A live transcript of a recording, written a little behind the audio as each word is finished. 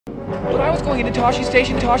But I was going into Toshi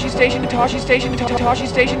Station, Toshi Station, Toshi Station, Toshi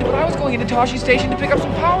Station. But I was going into Toshi Station to pick up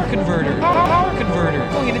some power converter. Power converter.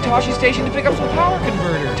 Going into Toshi Station to pick up some power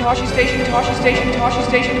converter. Toshi Station, Toshi Station, Toshi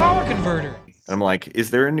Station, power converter. I'm like, is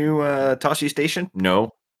there a new Toshi Station?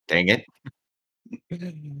 No. Dang it.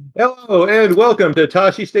 Hello and welcome to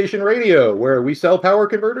Toshi Station Radio, where we sell power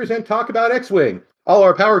converters and talk about X-Wing. All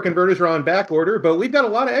our power converters are on back order, but we've got a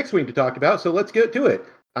lot of X-Wing to talk about, so let's get to it.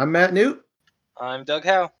 I'm Matt Newt. I'm Doug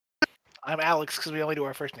Howe. I'm Alex, because we only do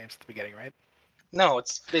our first names at the beginning, right? No,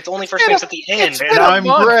 it's only first names at the end. And I'm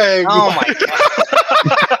Greg. Oh my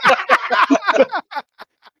god.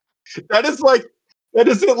 That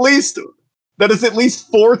is at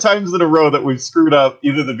least 4 times in a row that we've screwed up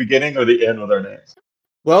either the beginning or the end with our names.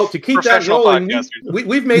 Well, to keep that Professional rolling, podcasters.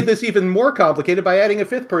 we've made this even more complicated by adding a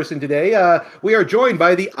fifth person today. We are joined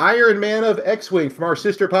by the Iron Man of X-Wing from our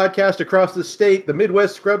sister podcast across the state, the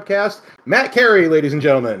Midwest Scrubcast, Matt Carey, ladies and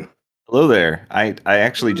gentlemen. Hello there. I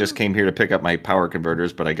actually just came here to pick up my power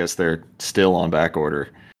converters, but I guess they're still on back order.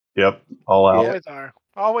 Yep, all out. Always are.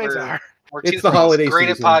 Always are. We're It's two the friends, holiday great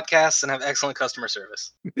season. at podcasts and have excellent customer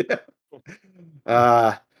service.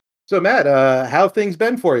 So Matt, how have things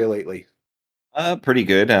been for you lately? Pretty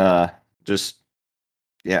good. I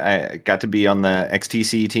got to be on the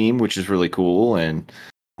XTC team, which is really cool, and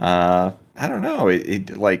I don't know,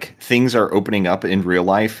 it like things are opening up in real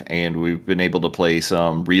life, and we've been able to play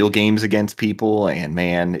some real games against people, and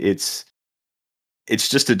man, it's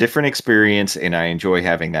just a different experience, and I enjoy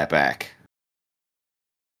having that back.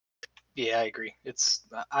 Yeah, I agree.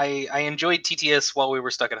 I enjoyed TTS while we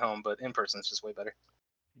were stuck at home, but in person it's just way better.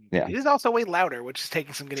 Yeah. It is also way louder, which is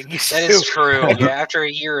taking some getting used That to. is true. Yeah, after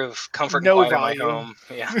a year of comfort No and quiet in my volume. home.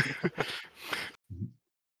 Yeah.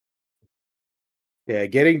 Yeah,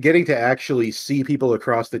 getting to actually see people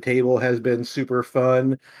across the table has been super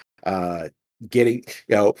fun. Getting,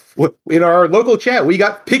 in our local chat, we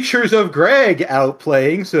got pictures of Greg out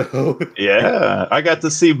playing. So Yeah, I got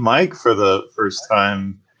to see Mike for the first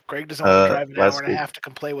time. Greg doesn't want to drive an last hour and week. a half to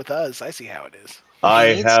come play with us. I see how it is.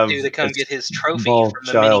 I He have needs to come a get his trophy small from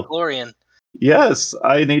the child. Mini Glorian. Yes,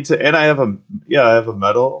 I need to, and I have a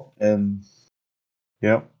medal, and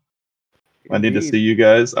yeah, I need to Indeed. see you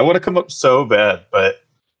guys. I want to come up so bad, but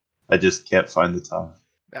I just can't find the time.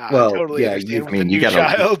 Well, I totally yeah, understand with I mean, the you new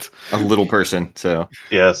gotta- child. A little person, so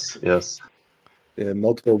Yes.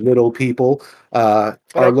 multiple little people. But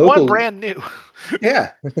Our I'm local, one brand new.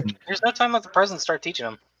 yeah, There's no time let the president start teaching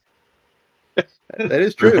him. that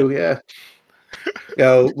is true. Yeah,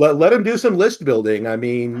 let them do some list building. I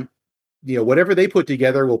mean, whatever they put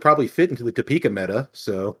together will probably fit into the Topeka meta.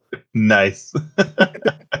 So Nice.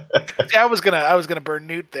 See, I was gonna burn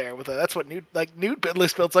Newt there with that's what Newt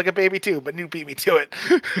list builds like a baby too, but Newt beat me to it.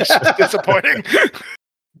 It's just disappointing.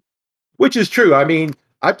 which is true. I mean,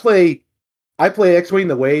 I play X-Wing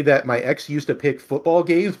the way that my ex used to pick football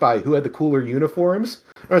games by who had the cooler uniforms.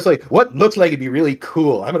 I was like, what looks like it'd be really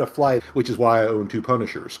cool? I'm gonna fly, which is why I own 2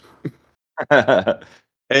 Punishers. And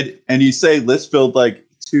you say list build like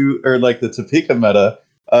the Topeka meta.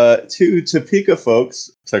 2 Topeka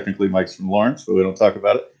folks, technically Mike's from Lawrence, but we don't talk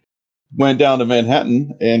about it, went down to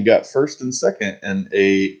Manhattan and got first and second in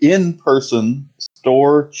a in-person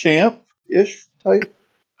store champ-ish type.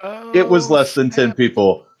 It was less than 10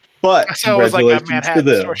 people, but So it was like a congratulations to Manhattan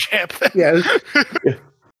them. store champ. Yeah.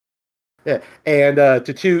 Yeah, and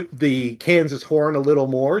to toot the Kansas horn a little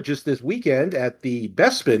more, just this weekend at the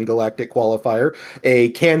Bespin Galactic Qualifier, a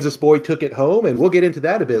Kansas boy took it home, and we'll get into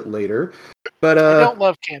that a bit later. But I don't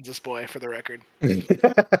love Kansas boy, for the record.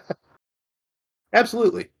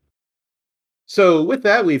 absolutely. So with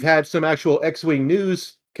that, we've had some actual X-Wing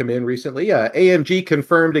news come in recently. AMG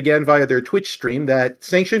confirmed again via their Twitch stream that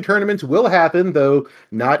sanctioned tournaments will happen, though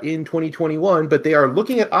not in 2021, but they are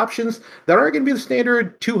looking at options that aren't going to be the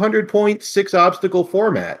standard 200-point 6-obstacle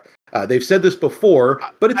format. They've said this before,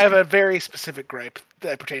 but I have a very specific gripe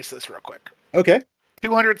that pertains to this real quick. okay.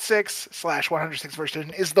 206/106 version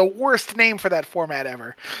is the worst name for that format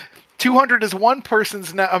ever. 200 is one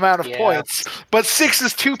person's amount of Yeah. points, but 6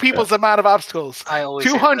 is 2 people's amount of obstacles. I always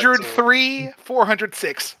say that, too. 203,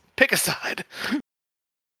 406. Pick a side.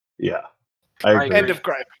 Yeah, I Right. agree. End of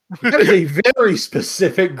gripe. That is a very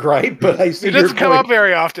specific gripe, but I see It your doesn't come point. up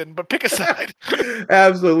very often, but pick a side.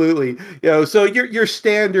 Absolutely. So your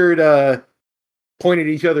standard point at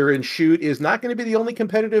each other and shoot is not going to be the only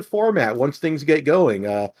competitive format once things get going.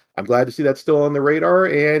 I'm glad to see that's still on the radar,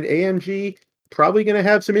 and AMG probably going to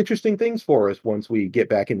have some interesting things for us once we get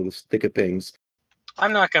back into the thick of things.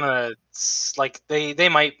 I'm not gonna they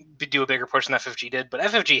might do a bigger push than FFG did, but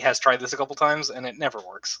FFG has tried this a couple times and it never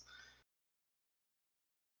works.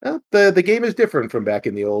 Well, the game is different from back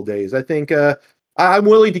in the old days. I think I'm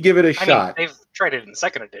willing to give it a I mean, shot. they've tried it in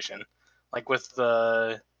second edition, like with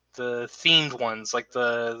the themed ones, like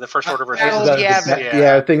the First Order versus Battle of Resistance. Yavin.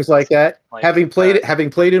 Yeah, things like that. Like, having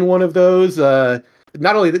played in one of those,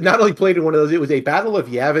 not only played in one of those, it was a Battle of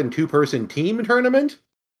Yavin 2-person team tournament,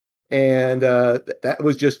 and that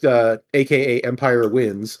was just AKA Empire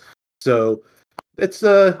Wins. So it's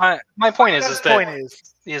my point is That's that point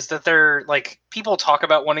is they're like, people talk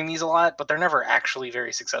about wanting these a lot, but they're never actually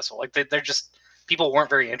very successful. Like they're just, people weren't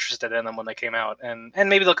very interested in them when they came out, and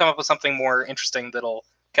maybe they'll come up with something more interesting that'll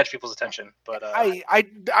catch people's attention. But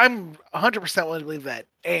I'm 100% willing to believe that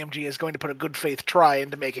AMG is going to put a good faith try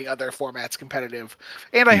into making other formats competitive,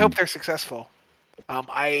 and I hope they're successful.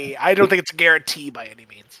 I don't think it's a guarantee by any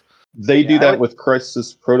means. They do that with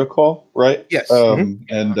Crisis Protocol, right? Yes.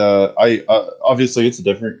 And I obviously it's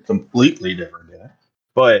completely different game,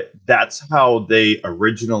 but that's how they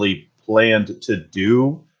originally planned to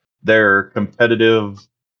do their competitive,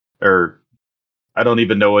 or I don't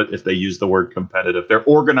even know if they use the word competitive. Their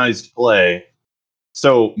organized play.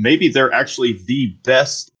 So maybe they're actually the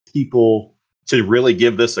best people to really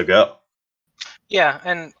give this a go. yeah,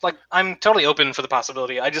 and like, I'm totally open for the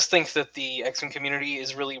possibility. I just think that the X-Wing community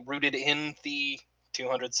is really rooted in the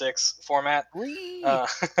 206 format.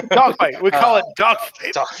 Dogfight. We call it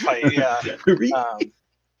dogfight. Dogfight, yeah.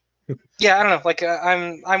 Yeah, I don't know. Like,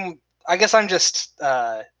 I guess I'm just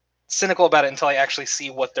cynical about it until I actually see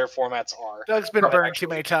what their formats are. Doug's been burned too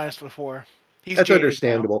many times before. That's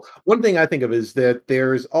understandable. One thing I think of is that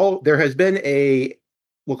there has been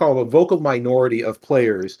we'll call it a vocal minority of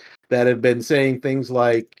players that have been saying things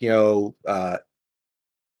like,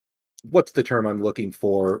 what's the term I'm looking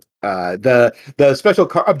for? The special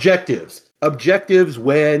objectives. Objectives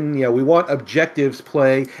when we want objectives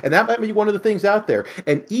play, and that might be one of the things out there.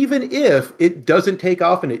 And even if it doesn't take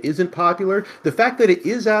off and it isn't popular, the fact that it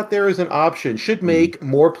is out there as an option should make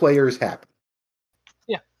more players happy.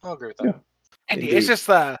 Yeah, I'll agree with that. And it's just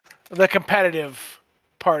the competitive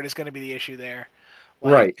part is going to be the issue there.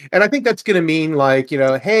 Right. And I think that's going to mean like,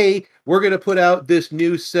 hey, we're going to put out this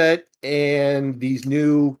new set and these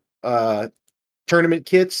new tournament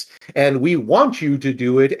kits, and we want you to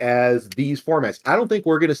do it as these formats. I don't think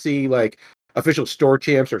we're going to see like official store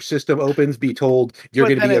champs or system opens be told you're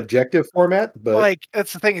going to be objective format. But like,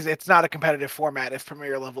 that's the thing, is it's not a competitive format if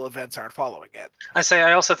premier level events aren't following it.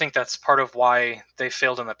 I also think that's part of why they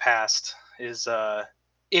failed in the past is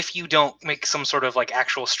if you don't make some sort of like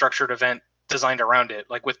actual structured event designed around it,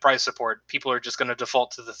 like with prize support, people are just going to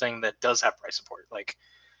default to the thing that does have prize support. Like,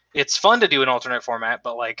 it's fun to do an alternate format,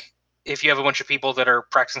 but like, if you have a bunch of people that are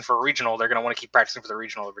practicing for a regional, they're going to want to keep practicing for the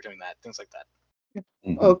regional over doing that. Things like that.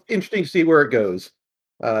 Oh, interesting to see where it goes.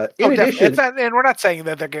 In addition, and we're not saying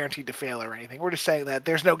that they're guaranteed to fail or anything. We're just saying that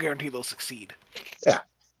there's no guarantee they'll succeed. Yeah,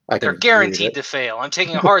 they're guaranteed to fail. I'm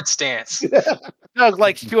taking a hard stance. Doug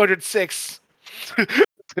likes 206.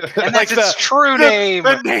 And that's its true name.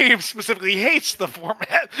 The name specifically hates the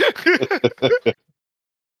format.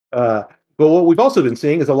 But what we've also been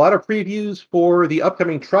seeing is a lot of previews for the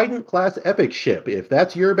upcoming Trident class Epic ship. If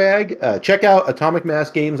that's your bag, check out Atomic Mass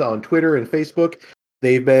Games on Twitter and Facebook.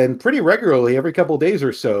 They've been pretty regularly, every couple of days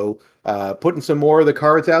or so, putting some more of the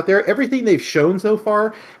cards out there. Everything they've shown so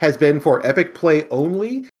far has been for Epic play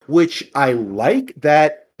only, which I like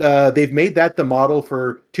that they've made that the model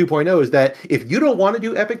for 2.0, is that if you don't want to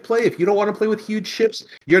do Epic play, if you don't want to play with huge ships,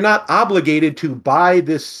 you're not obligated to buy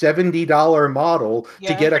this $70 model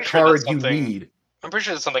to get a card you need. I'm pretty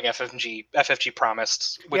sure that's something FFG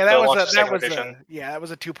promised. With that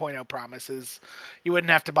was a 2.0 promise. Is you wouldn't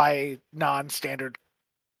have to buy non-standard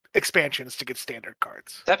expansions to get standard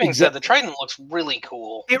cards. That being said, the Trident looks really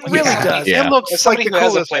cool. It really does. Yeah. It looks like the who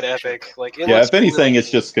hasn't coolest played Epic. Like, if anything,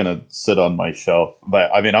 it's just gonna sit on my shelf.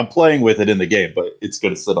 But I mean, I'm playing with it in the game, but it's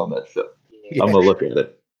gonna sit on that shelf. Yeah. I'm gonna look at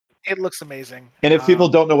it. It looks amazing. And if people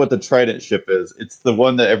don't know what the Trident ship is, it's the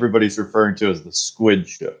one that everybody's referring to as the Squid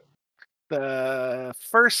ship. The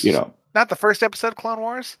first, not the first episode of Clone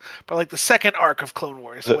Wars, but like the second arc of Clone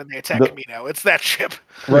Wars when they attack Kamino. It's that ship.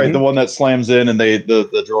 Right, the one that slams in and the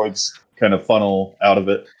droids kind of funnel out of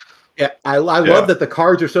it. Yeah, I love that the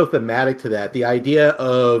cards are so thematic to that. The idea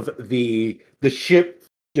of the ship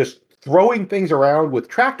just throwing things around with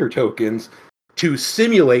tractor tokens to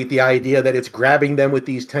simulate the idea that it's grabbing them with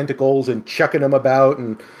these tentacles and chucking them about,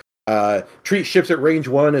 and treat ships at range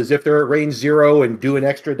 1 as if they're at range 0 and do an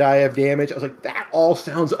extra die of damage. I was like, that all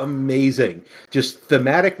sounds amazing. Just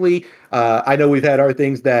thematically, I know we've had our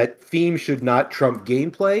things that theme should not trump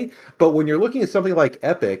gameplay, but when you're looking at something like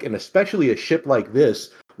Epic, and especially a ship like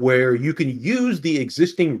this, where you can use the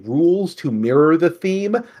existing rules to mirror the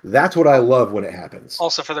theme. That's what I love when it happens.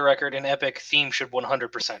 Also, for the record, an Epic theme should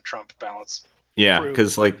 100% trump balance. Yeah, True.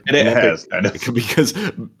 because like And it in Epic, has, kind of. because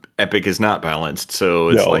Epic is not balanced, so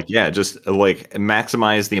it's No. like just like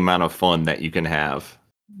maximize the amount of fun that you can have.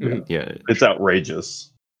 Mhm. Yeah, It's outrageous.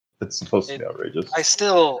 It's supposed to be outrageous.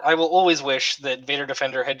 I will always wish that Vader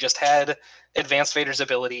Defender had just had Advanced Vader's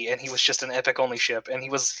ability, and he was just an Epic only ship, and he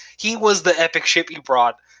was the Epic ship you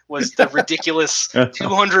brought, was the ridiculous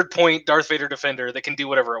 200-point Darth Vader Defender that can do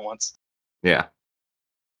whatever it wants. yeah.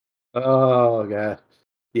 Oh god.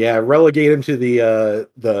 Yeah, relegate him to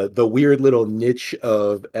the weird little niche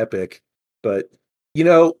of Epic. But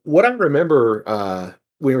what I remember when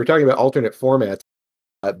we were talking about alternate formats,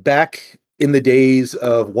 back in the days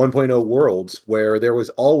of 1.0 Worlds, where there was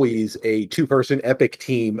always a 2-person Epic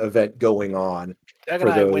team event going on. Doug For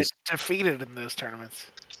and I those- went defeated in those tournaments.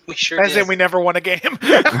 We sure As did. in, we never won a game.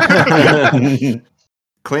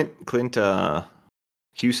 Clint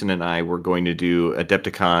Houston and I were going to do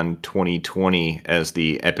Adepticon 2020 as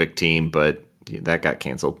the Epic team, but that got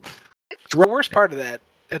canceled. The worst part of that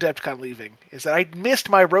Adepticon leaving is that I missed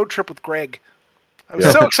my road trip with Greg. I was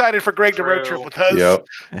Yeah. so excited for Greg to road True. trip with us. Yep.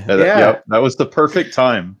 Yep. That was the perfect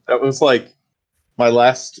time. That was like my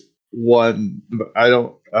last one. I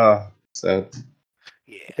don't. Sad.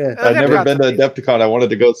 Yeah. I've never Adepticon's been to amazing. Adepticon. I wanted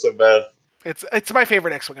to go so bad. It's my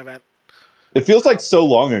favorite X-Wing event. It feels like so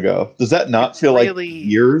long ago. Does that not feel Really- like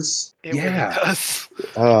years? It Yeah. really does.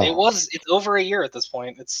 Oh. It's over a year at this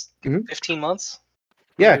point. It's Mhm. 15 months.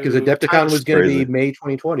 Yeah, because Ooh, Adepticon time's was going to be crazy. May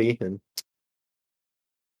 2020, and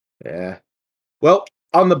yeah. Well,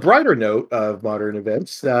 on the brighter note of modern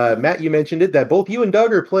events, Matt, you mentioned it that both you and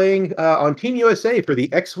Doug are playing on Team USA for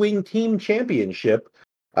the X-Wing Team Championship.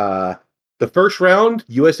 The first round,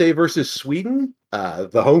 USA versus Sweden.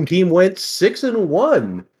 The home team went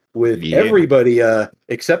 6-1 with Yeah. everybody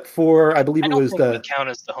except for I believe I it don't was think we the count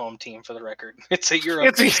as the home team for the record. It's a Europe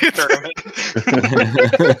It's- tournament.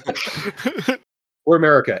 or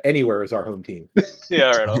America. Anywhere is our home team. Yeah,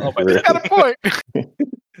 all right. I'll buy that. Got a point.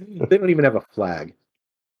 They don't even have a flag.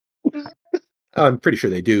 I'm pretty sure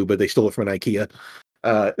they do, but they stole it from an IKEA.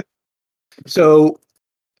 So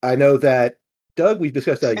I know that Doug, we've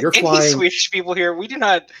discussed that you're Any flying. Swedish people here, we do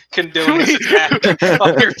not condone this attack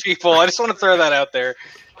on your people. I just want to throw that out there.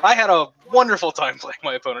 I had a wonderful time playing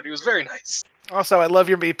my opponent. He was very nice. Also, I love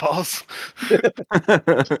your meatballs.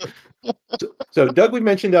 So Doug, we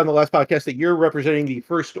mentioned on the last podcast that you're representing the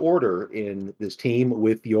First Order in this team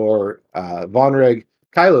with your Vonreg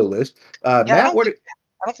Kylo list. I Matt, don't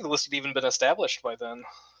think the list had even been established by then,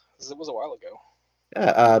 'cause it was a while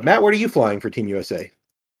ago. Matt, what are you flying for Team USA?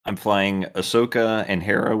 I'm flying Ahsoka and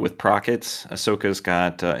Hera with Prockets. Ahsoka's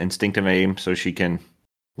got instinctive aim, so she can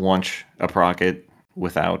launch a Procket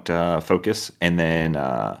without focus. And then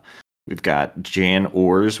we've got Jan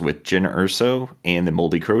Ors with Jyn Erso and the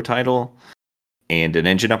Moldy Crow title and an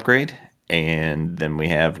engine upgrade. And then we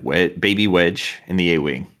have Baby Wedge in the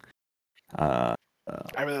A-Wing. I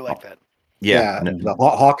really like that. The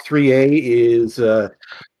Hawk 3A is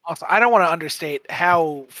Also, I don't want to understate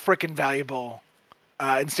how freaking valuable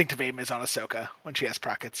instinctive aim is on Ahsoka when she has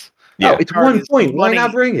Prockets. Yeah. it's Card 1 is point. Why money-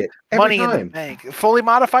 not bring it every Money in the time? bank. Fully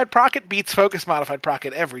modified Procket beats focus modified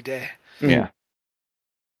Procket every day. Yeah.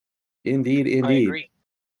 Indeed. I agree.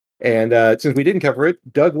 And since we didn't cover it,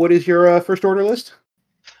 Doug, what is your First Order list?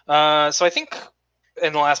 So I think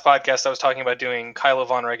in the last podcast I was talking about doing Kylo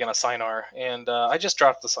Von Reg and a Sinar, and I just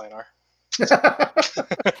dropped the Sinar.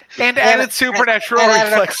 And added supernatural And added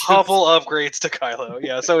a reflexes. couple upgrades to Kylo.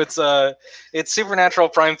 Yeah, so it's Supernatural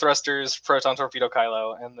Prime Thrusters, Proton Torpedo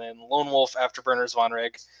Kylo, and then Lone Wolf Afterburners Von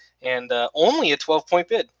Reg, and only a 12-point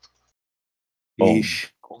bid. Yeesh.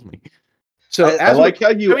 So I I as like how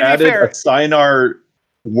you to be added fair- a Sinar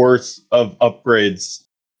worth of upgrades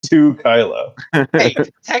to Kylo. Hey,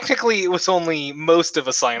 technically it was only most of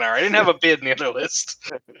a Sinar. I didn't have a bid in the other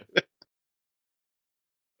list.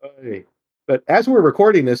 But as we're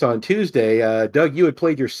recording this on Tuesday, Doug, you had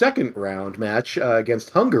played your second round match against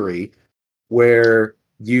Hungary, where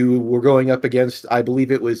you were going up against, I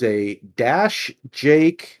believe it was a Dash,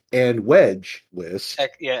 Jake, and Wedge list.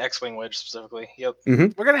 X-Wing Wedge specifically. Yep.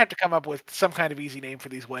 We're gonna have to come up with some kind of easy name for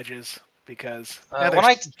these wedges because now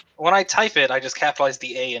When I type it, I just capitalize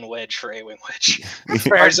the A in Wedge for A-Wing Wedge.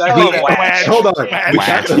 there's- I call it Wedge. Hold on.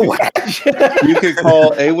 Wedge. Wedge. You could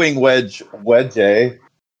call A-Wing Wedge Wedge A.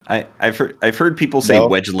 I've heard people say No.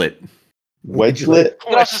 Wedgelet. Wedgelet? You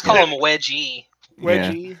could also just call him Wedgie.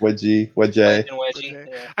 Wedgie. Wedgie. Wedge Wedge A. and Wedgie. Okay.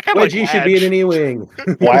 Yeah. I kind of like Wedge should be in an E-Wing.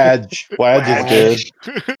 Wadge. Wadge is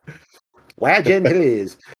good. Wedge and it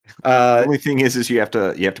is. The only thing is you have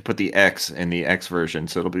to put the X in the X version,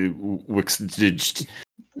 so it'll be Wixdij.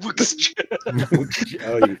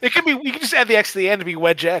 It could be. You can just add the X to the end to be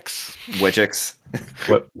Wedge X. Wedge X.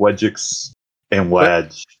 Wedgix and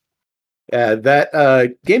Wedge.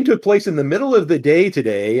 That game took place in the middle of the day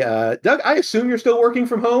today. Doug, I assume you're still working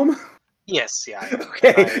from home? Yes, yeah.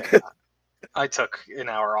 Okay. I took an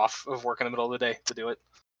hour off of work in the middle of the day to do it.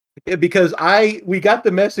 Yeah, because we got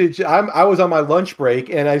the message. I was on my lunch break,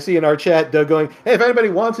 and I see in our chat Doug going, "Hey, if anybody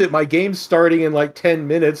wants it, my game's starting in like 10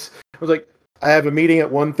 minutes." I was like, "I have a meeting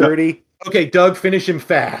at 1:30." No. Okay, Doug, finish him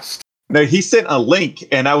fast. No, he sent a link,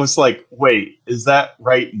 and I was like, "Wait, is that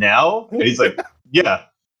right now?" And he's like, "Yeah."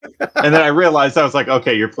 And then I realized I was like,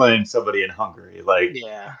 "Okay, you're playing somebody in Hungary. Like,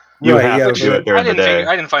 yeah, you have to do it during the day."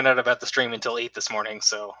 I didn't find out about the stream until 8 this morning,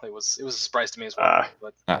 so it was a surprise to me as well.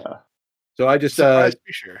 So I just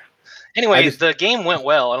Sure. Anyway, the game went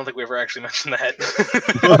well. I don't think we ever actually mentioned that.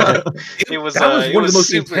 It was one of the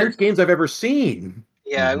most intense games I've ever seen.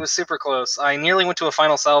 Yeah, it was super close. I nearly went to a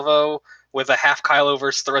final salvo with a half Kylo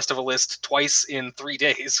versus the rest of a list twice in 3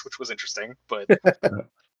 days, which was interesting. But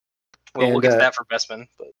we'll get to that for Bestman.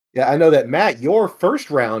 But yeah, I know that, Matt, your first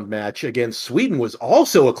round match against Sweden was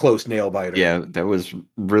also a close nail biter. Yeah, that was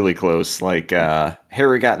really close. Like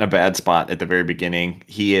Harry got in a bad spot at the very beginning.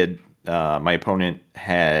 He had my opponent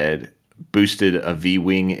had boosted a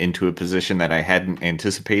V-wing into a position that I hadn't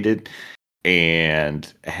anticipated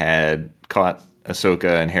and had caught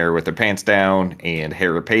Ahsoka and Hera with their pants down, and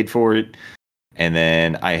Hera paid for it. And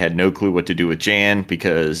then I had no clue what to do with Jan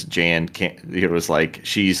because Jan can't. It was like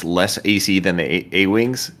she's less AC than the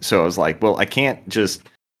A-wings, so I was like, well, I can't just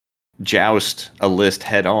joust a list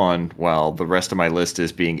head on while the rest of my list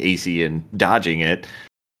is being AC and dodging it.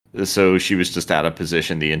 So she was just out of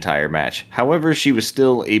position the entire match. However, she was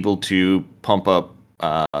still able to pump up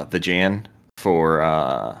the Jan for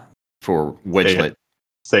Wedgelet.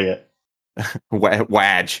 Say it.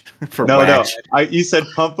 Wadge. For no, Wadge. No. You said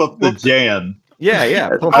pump up the Jan. Yeah.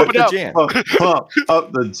 Pump up the Jan. Pump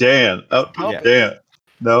up the Jan. Up the Jan.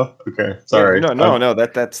 No? Okay. Sorry. Yeah, no.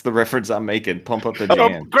 That's the reference I'm making. Pump up the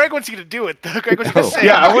Jan. Greg wants you to do it. Greg wants you to say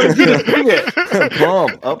I want you to do it.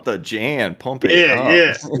 Pump up the Jan. Pump it up.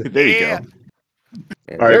 Yeah. There you go.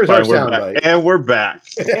 All right, fine, we're back.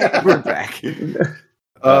 We're back.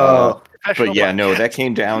 But yeah, no, that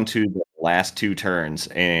came down to the last 2 turns,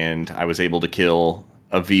 and I was able to kill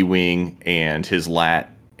a V-wing and his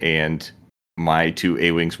lat, and my 2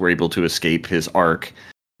 A-wings were able to escape his arc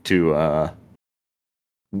to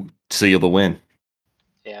seal the win.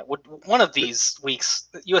 Yeah, one of these weeks,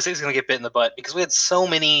 USA is going to get bit in the butt because we had so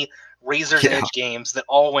many Razor's Edge games that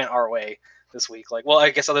all went our way this week. Like, well,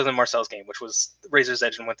 I guess other than Marcel's game, which was Razor's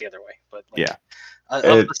Edge and went the other way. But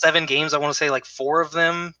of the 7 games, I want to say like 4 of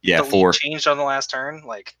them. Yeah, 4 changed on the last turn.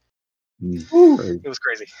 Like, it was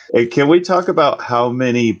crazy. Hey, can we talk about how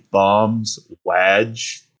many bombs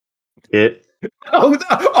Wadge hit? All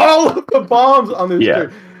of the bombs on this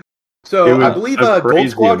turn. So I believe Gold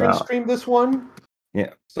Squadron streamed this one.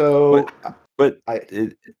 Yeah. So,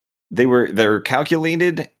 they're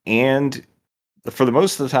calculated, and for the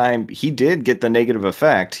most of the time, he did get the negative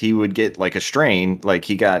effect. He would get like a strain, like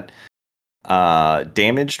he got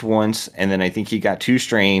damaged once, and then I think he got 2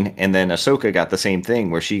 strain, and then Ahsoka got the same thing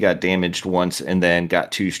where she got damaged once and then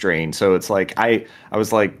got 2 strain. So it's like I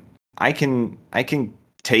was like, I can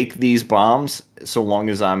take these bombs so long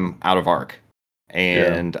as I'm out of arc,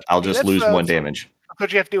 and I'll just lose 1 damage. That's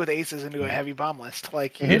what you have to do with aces and do a heavy bomb list.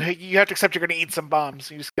 Like you have to accept you're going to eat some bombs.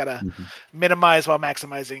 You just gotta minimize while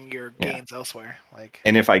maximizing your gains elsewhere. Like,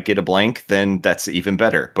 and if I get a blank, then that's even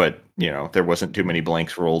better. But there wasn't too many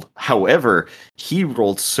blanks rolled. However, he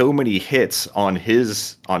rolled so many hits on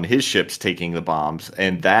his ships taking the bombs,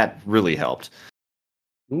 and that really helped.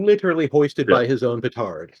 Literally hoisted by his own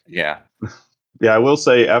petard. Yeah. Yeah, I will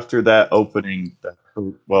say after that opening,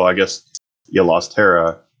 well, I guess you lost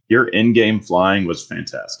Hera. Your in-game flying was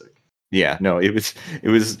fantastic. Yeah, no, it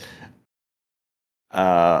was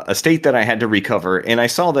a state that I had to recover, and I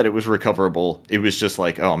saw that it was recoverable. It was just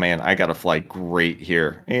like, oh man, I gotta fly great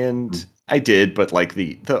here, and I did. But like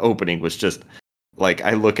the opening was just like,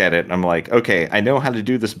 I look at it and I'm like, okay, I know how to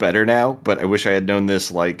do this better now, but I wish I had known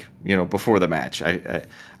this before the match.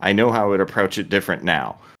 I know how I would approach it different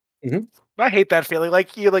now. Mm-hmm. I hate that feeling.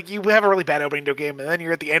 Like you have a really bad opening to a game, and then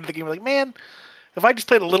you're at the end of the game, you're like, man, if I just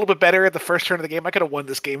played a little bit better at the first turn of the game, I could have won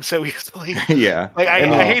this game so easily. Yeah. Like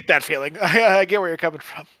I hate that feeling. I get where you're coming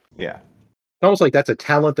from. Yeah. It's almost like that's a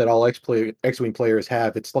talent that all X-Wing players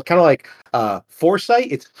have. It's kind of like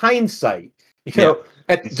foresight. It's hindsight.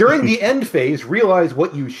 During the end phase, realize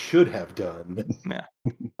what you should have done.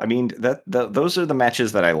 I mean, those are the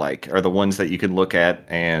matches that I like, are the ones that you can look at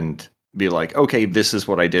and be like, okay, this is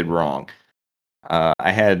what I did wrong.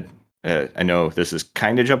 I had, I know this is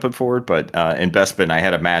kind of jumping forward, but in Bespin, I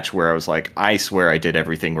had a match where I was like, I swear I did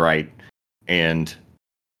everything right, and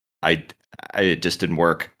it just didn't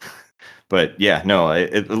work. But yeah, no,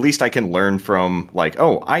 at least I can learn from like,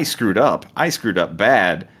 oh, I screwed up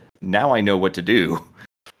bad. Now I know what to do.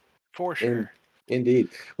 For sure. Indeed.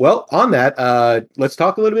 Well, on that, let's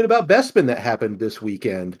talk a little bit about Bespin that happened this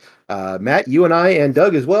weekend. Matt, you and I and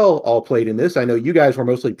Doug as well all played in this. I know you guys were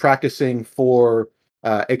mostly practicing for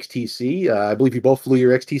XTC. I believe you both flew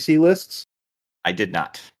your XTC lists. I did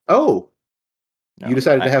not. Oh, No, you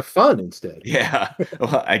decided to have fun instead. Yeah,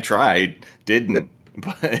 well, I tried, didn't.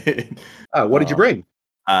 But what did you bring?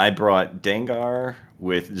 I brought Dengar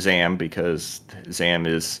with Zam because Zam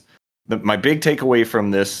is my big takeaway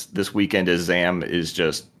from this weekend is Zam is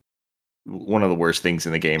just one of the worst things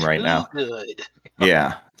in the game right now. Good.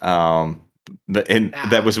 Yeah.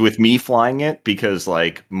 That was with me flying it because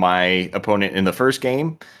like my opponent in the first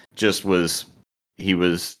game just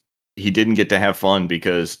he didn't get to have fun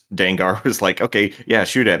because Dengar was like, okay, yeah,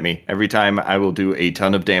 shoot at me. Every time I will do a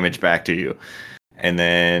ton of damage back to you. And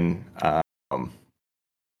then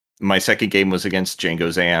my second game was against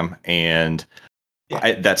Django Zam, and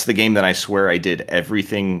that's the game that I swear I did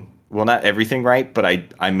everything. Well, not everything right, but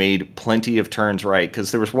I made plenty of turns right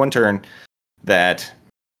because there was one turn that.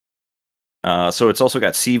 So it's also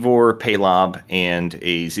got Sivor, Paylob, and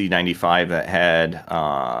a Z95 that had.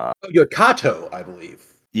 You had Kato, I believe.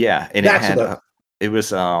 Yeah, and it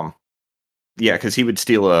was because he would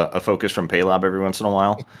steal a focus from Paylob every once in a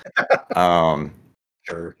while.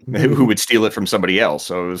 Sure. Who would steal it from somebody else.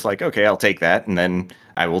 So it was like, okay, I'll take that, and then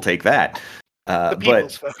I will take that. The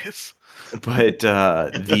people's focus. But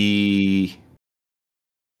there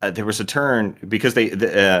was a turn because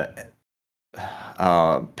Paylob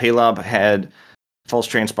had false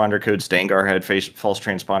transponder codes, Dengar had false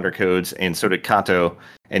transponder codes, and so did Kato,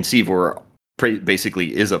 and Sivor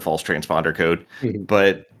basically is a false transponder code. Mm-hmm.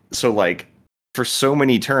 But so like for so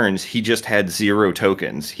many turns, he just had 0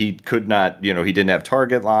 tokens. He could not, he didn't have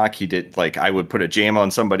target lock. He did I would put a jam on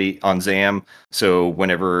somebody on Zam. So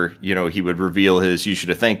whenever, he would reveal his "you should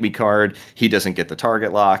have thanked me" card, he doesn't get the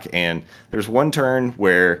target lock. And there's one turn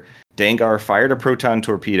where Dengar fired a proton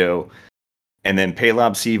torpedo, and then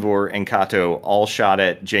Paylob, Sivor, and Kato all shot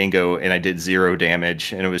at Django, and I did 0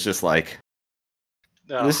 damage. And it was just like,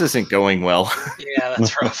 this isn't going well. Yeah,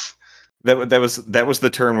 that's rough. That was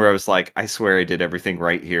the turn where I was like, I swear I did everything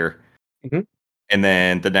right here. Mm-hmm. And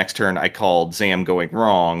then the next turn I called Zam going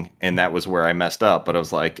wrong, and that was where I messed up. But I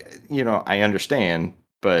was like, I understand,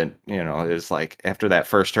 but it's like after that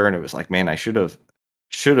first turn, it was like, man, I should have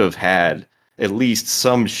had at least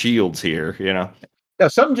some shields here, Now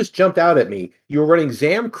something just jumped out at me. You were running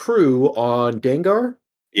Zam Crew on Dengar?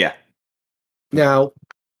 Yeah. Now,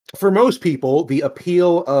 for most people, the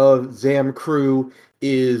appeal of Zam Crew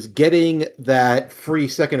is getting that free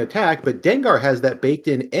second attack, but Dengar has that baked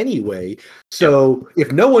in anyway. So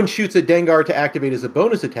if no one shoots at Dengar to activate as a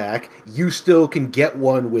bonus attack, you still can get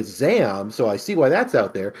one with Zam. So I see why that's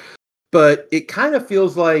out there. But it kind of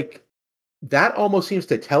feels like that almost seems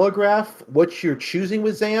to telegraph what you're choosing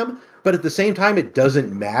with Zam, but at the same time, it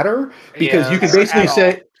doesn't matter because you can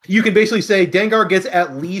basically say Dengar gets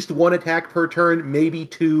at least 1 attack per turn, maybe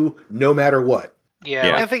 2, no matter what.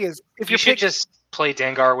 Yeah. The thing is, if you should just play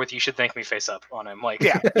Dengar with "you should thank me" face up on him. Like,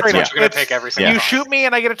 pretty much. much. You're gonna pick every single. You time. shoot me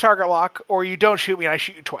and I get a target lock, or you don't shoot me and I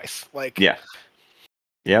shoot you twice.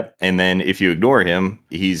 Yep. And then if you ignore him,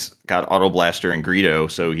 he's got Auto Blaster and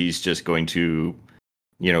Greedo, so he's just going to,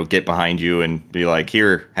 get behind you and be like,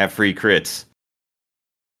 "Here, have free crits."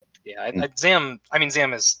 Yeah, Zam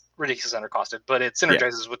is ridiculously undercosted, but it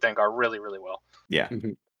synergizes with Dengar really, really well. Yeah.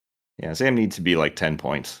 Mm-hmm. Yeah, Zam needs to be like 10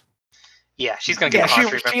 points. Yeah, she's going to get she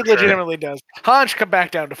legitimately does. Hanch come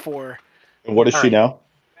back down to 4. And what is she now?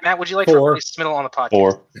 Matt, would you like 4. to replace Smiddle on the podcast?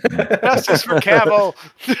 4. Justice for Cavill.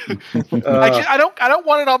 I don't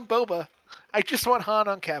want it on Boba. I just want Han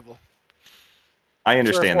on Cavill. I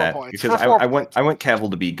understand that points. because I want Cavill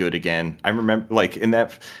to be good again. I remember like in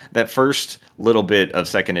that first little bit of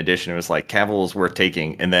second edition, it was like Cavill is worth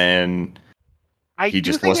taking, and then he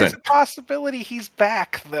just wasn't. There's a possibility he's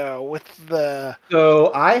back though with the.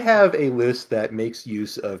 So I have a list that makes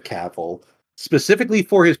use of Cavill specifically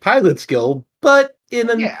for his pilot skill, but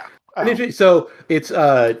in an so it's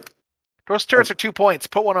those turrets are 2 points.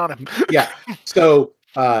 Put one on him. Yeah. So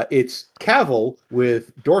it's Cavill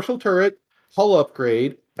with dorsal turret, hull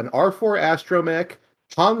upgrade, an R4 astromech,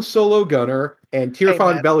 Han Solo Gunner, and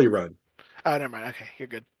Tirfan Matt. Belly Run. Oh, never mind. Okay, you're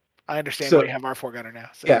good. I understand So- why you have R4 Gunner now.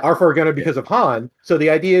 So. Yeah, R4 Gunner because of Han. So the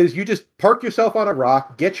idea is you just park yourself on a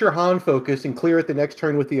rock, get your Han focus, and clear it the next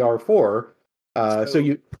turn with the R4. So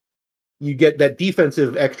you get that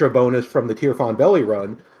defensive extra bonus from the Tirfan Belly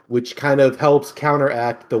Run, which kind of helps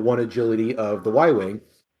counteract the 1 agility of the Y-Wing.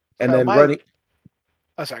 And then running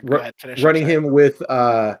Oh, sorry. Go ahead. Finish. running him with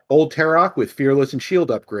Old Tarok with Fearless and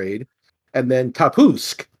Shield upgrade, and then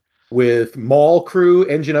Tapusk with Maul Crew,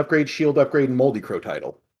 Engine upgrade, Shield upgrade, and Moldy Crow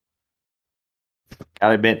title.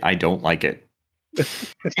 Gotta admit, I don't like it.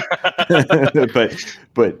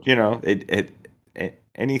 but you know,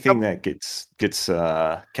 anything that gets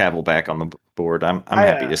Cavill back on the board, I'm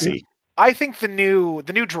happy to see. I think the new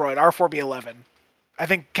droid R4B11. I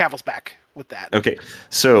think Cavill's back with that. Okay,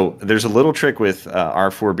 so there's a little trick with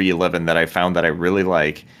R4B11 that I found that I really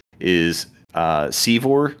like is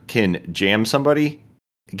Seevor can jam somebody,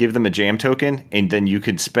 give them a jam token, and then you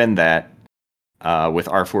could spend that with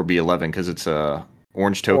R4B11 because it's a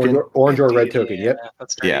orange token. Orange or red token, yep.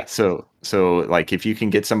 That's dirty. Yeah, so like if you can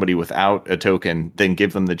get somebody without a token, then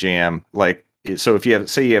give them the jam. Like, so if you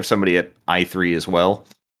have somebody at I3 as well,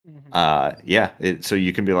 so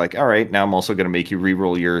you can be like, all right, now I'm also going to make you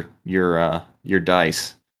reroll your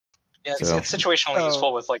dice. Yeah, So- it's situationally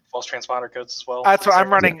useful with like false transponder codes as well. That's what I'm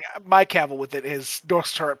running my Cavill with it is North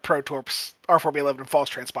Star Pro Torps R4B11 and false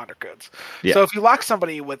transponder codes. Yeah. So if you lock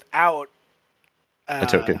somebody without A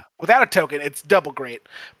token. without a token, it's double great.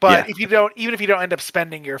 But Yeah. even if you don't end up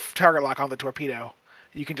spending your target lock on the torpedo,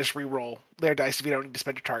 you can just re-roll their dice if you don't need to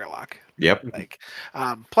spend your target lock. Yep. Like,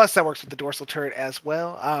 plus that works with the dorsal turret as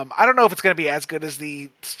well. I don't know if it's going to be as good as the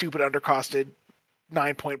stupid undercosted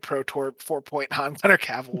 9-point Pro Torp 4-point Han Gunner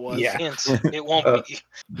Cavill was. Yeah. It won't be.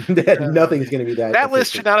 Nothing's going to be that. That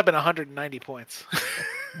list efficient. should not have been 190 points.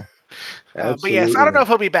 But yes, I Absolutely don't know not. if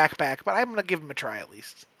he'll be back, but I'm going to give him a try at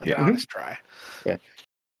least. Like Yeah. an honest try.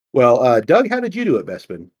 Well, Doug, how did you do it,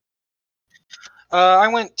 Bespin? I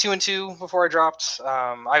went 2-2 before I dropped.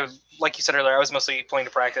 I was, like you said earlier, I was mostly playing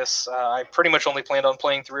to practice. I pretty much only planned on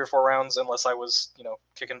playing 3 or 4 rounds unless I was,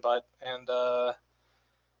 kicking butt. And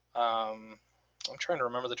I'm trying to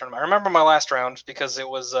remember the tournament. I remember my last round because it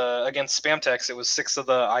was against Spamtex. It was 6 of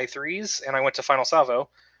the I3s, and I went to Final Salvo,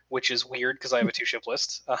 which is weird because I have a 2-ship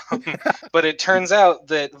list. But it turns out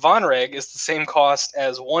that Vonreg is the same cost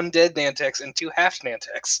as 1 dead Nantex and 2 half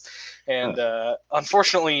Nantex. And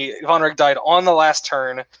unfortunately, Vonreg died on the last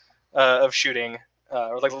turn of shooting,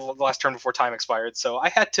 or like the last turn before time expired. So I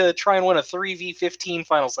had to try and win a 3v15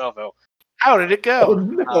 Final Salvo. How did it go?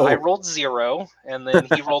 no. I rolled 0, and then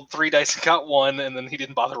he rolled 3 dice and got 1, and then he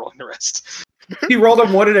didn't bother rolling the rest. He rolled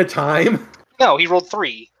them one at a time. No, he rolled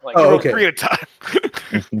 3. Like, Oh, You rolled okay. 3 at a time.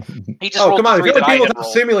 he just rolled Come on! the If 3 you're that I on had Tabletop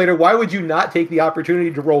rolled. Simulator, why would you not take the opportunity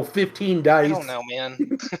to roll 15 I dice? don't know, man.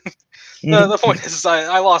 The point is,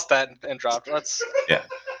 I lost that and dropped. That's Yeah.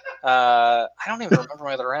 I don't even remember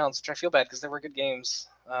my other rounds, which I feel bad because they were good games.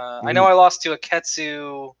 I know I lost to a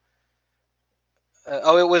Ketsu.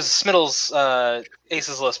 It was Smiddle's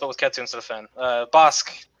Aces list, but with Ketsu instead of Fen.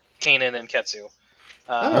 Bosk, Kanan, and Ketsu.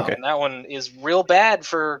 Okay. And that one is real bad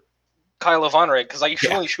for Kylo Vonreg because I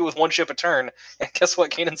usually only shoot with 1 ship a turn, and guess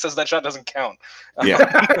what? Kanan says that shot doesn't count. Yeah.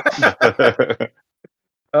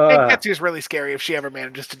 And Ketsu is really scary if she ever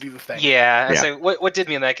manages to do the thing. Yeah. And Yeah. so what did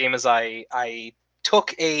me in that game is I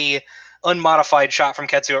took a unmodified shot from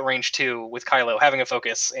Ketsu at range 2 with Kylo having a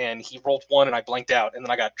focus, and he rolled 1 and I blanked out, and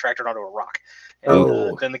then I got tractored onto a rock.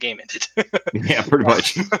 And then the game ended. Yeah, pretty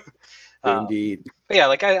much. Indeed. But yeah,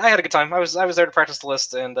 like I had a good time. I was there to practice the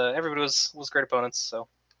list, and everybody was great opponents, so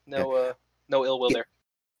no ill will there.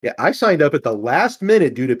 Yeah, I signed up at the last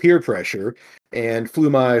minute due to peer pressure and flew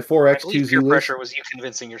my I 4x2Z believe peer list. pressure was you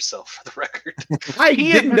convincing yourself, for the record. I He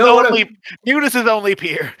is didn't his know what only. Newt is his only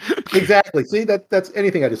peer. Exactly. See, that's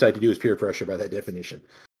anything I decide to do is peer pressure by that definition.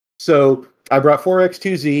 So I brought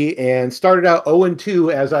 4x2Z and started out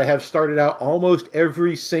 0-2 as I have started out almost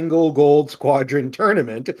every single Gold Squadron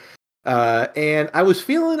tournament. And I was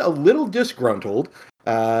feeling a little disgruntled.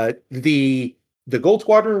 The Gold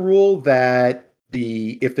Squadron rule that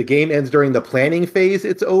if the game ends during the planning phase,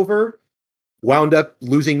 it's over, wound up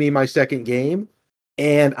losing me my second game.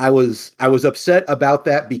 And I was upset about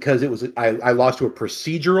that because I lost to a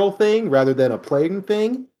procedural thing rather than a playing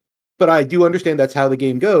thing. But I do understand that's how the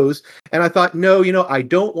game goes. And I thought, no, I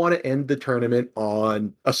don't want to end the tournament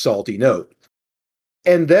on a salty note.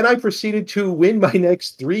 And then I proceeded to win my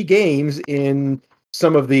next 3 games in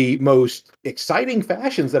some of the most exciting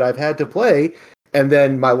fashions that I've had to play. And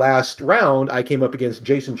then my last round, I came up against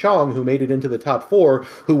Jason Chong, who made it into the top 4,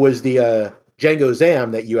 who was the Django Zam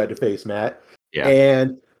that you had to face, Matt. Yeah.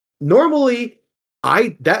 And normally,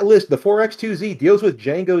 that list, the 4X2Z, deals with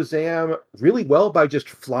Django Zam really well by just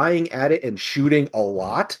flying at it and shooting a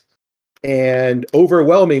lot and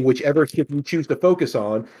overwhelming whichever ship you choose to focus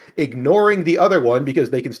on, ignoring the other one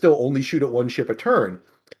because they can still only shoot at one ship a turn.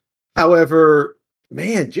 However,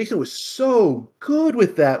 man, Jason was so good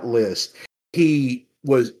with that list. He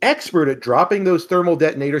was expert at dropping those thermal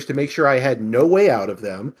detonators to make sure I had no way out of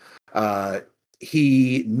them.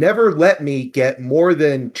 He never let me get more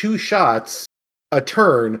than 2 shots a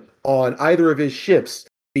turn on either of his ships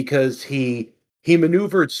because he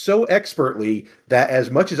maneuvered so expertly that as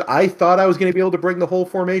much as I thought I was going to be able to bring the whole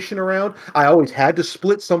formation around, I always had to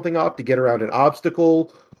split something off to get around an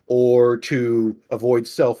obstacle or to avoid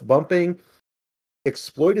self-bumping.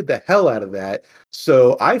 Exploited the hell out of that.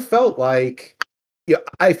 So I felt like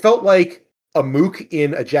a mook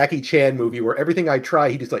in a Jackie Chan movie where everything I try,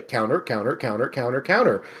 he just like counter.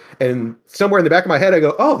 And somewhere in the back of my head, I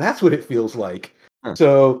go, oh, that's what it feels like. Huh.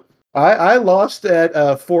 So I lost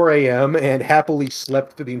at 4 a.m. and happily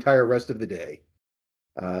slept for the entire rest of the day.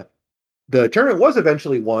 The tournament was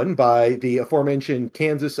eventually won by the aforementioned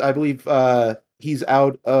Kansas. I believe he's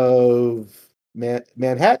out of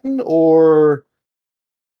Manhattan, or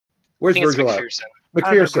where's I think it's Virgil out? McPherson. I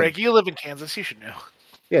don't know, McPherson. Greg, you live in Kansas. You should know.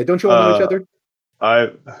 Yeah, don't you all know each other?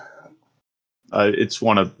 It's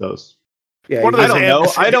one of those. Yeah, One of I those don't know.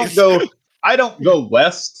 NCAs. I don't go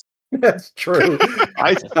west. That's true.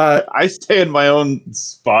 I stay in my own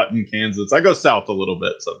spot in Kansas. I go south a little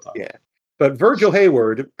bit sometimes. Yeah. But Virgil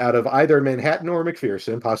Hayward, out of either Manhattan or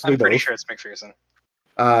McPherson, possibly I'm pretty both, sure it's McPherson.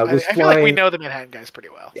 was I feel like we flying. know the Manhattan guys pretty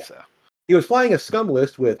well. Yeah. So He was flying a scum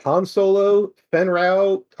list with Han Solo, Fen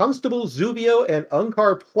Rao, Constable Zuvio, and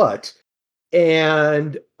Unkar Plutt.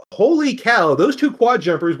 And holy cow, those 2 quad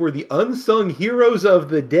jumpers were the unsung heroes of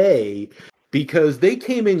the day because they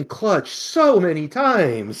came in clutch so many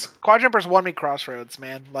times. quad jumpers won me Crossroads,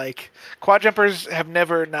 man. Like quad jumpers have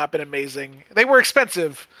never not been amazing. They were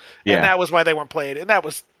expensive, Yeah. and that was why they weren't played. And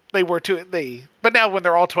they were too. But now when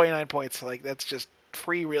they're all 29 points, like that's just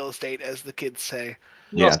free real estate, as the kids say.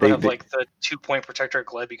 You also have like the 2-point protector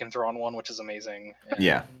gleb you can throw on one, which is amazing.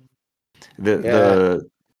 Yeah.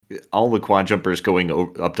 All the quad jumpers going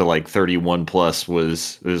up to like 31 plus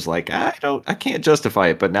was like, I can't justify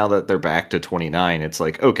it. But now that they're back to 29, it's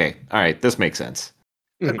like, okay, all right, this makes sense.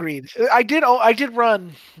 Agreed. I did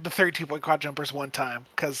run the 32-point quad jumpers one time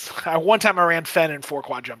because one time I ran Fen and 4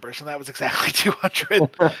 quad jumpers, and that was exactly 200.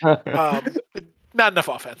 Not enough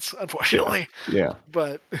offense, unfortunately. Yeah.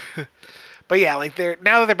 But yeah, like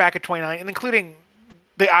now that they're back at 29, and including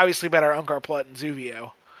they obviously bet our Unkar Plutt and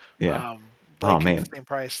Zuvio. Yeah. Like, Oh, man. the same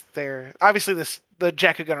price. They're obviously the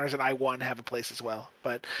Jakku Gunners and I-1 have a place as well.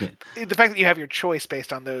 But the fact that you have your choice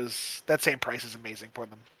based on that same price is amazing for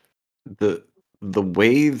them. The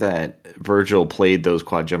way that Virgil played those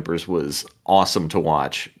quad jumpers was awesome to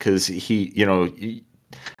watch because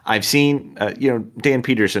I've seen, Dan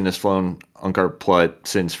Peterson has flown Unkar Plutt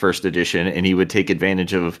since first edition, and he would take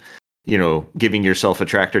advantage of, giving yourself a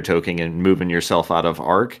tractor token and moving yourself out of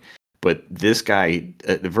arc. But this guy,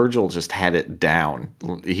 Virgil, just had it down.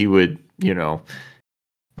 He would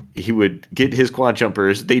get his quad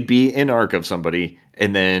jumpers. They'd be in arc of somebody,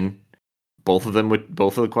 and then both of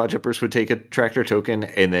the quad jumpers would take a tractor token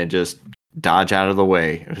and then just dodge out of the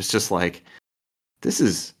way. It was just like, this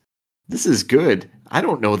is good. I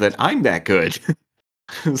don't know that I'm that good.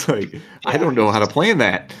 It's like, I don't know how to plan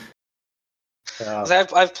that.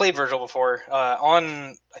 I've played Virgil before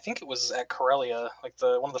on, I think it was at Corellia, like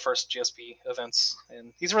one of the first GSP events,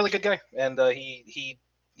 and he's a really good guy. And he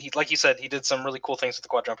like you said, he did some really cool things with the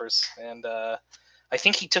quad jumpers, and I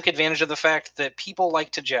think he took advantage of the fact that people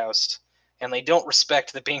like to joust, and they don't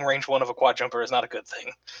respect that being range 1 of a quad jumper is not a good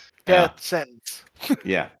thing. Death sentence.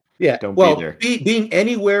 Yeah. Yeah, Don't well, be there. Being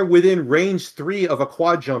anywhere within range 3 of a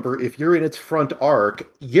quad jumper, if you're in its front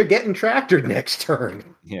arc, you're getting tractored next turn.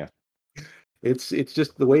 Yeah. It's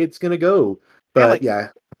just the way it's going to go. But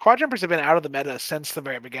quad jumpers have been out of the meta since the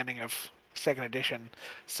very beginning of 2nd edition.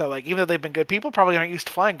 So like even though they've been good, people probably aren't used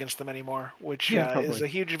to flying against them anymore, which is a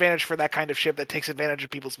huge advantage for that kind of ship that takes advantage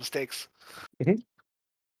of people's mistakes. Mm-hmm.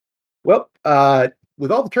 Well,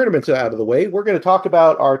 with all the tournaments out of the way, we're going to talk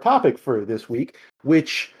about our topic for this week,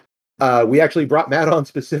 which we actually brought Matt on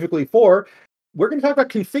specifically for. We're going to talk about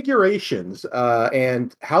configurations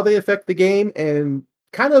and how they affect the game, and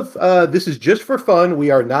kind of this is just for fun. We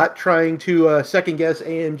are not trying to second guess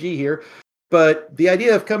AMG here, but the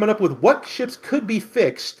idea of coming up with what ships could be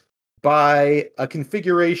fixed by a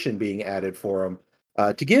configuration being added for them.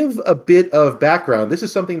 To give a bit of background, this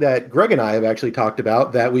is something that Greg and I have actually talked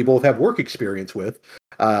about that we both have work experience with.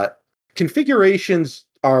 configurations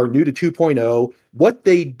are new to 2.0. What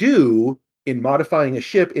they do in modifying a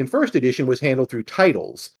ship in first edition was handled through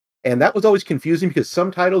titles. And that was always confusing because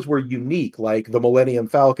some titles were unique, like the Millennium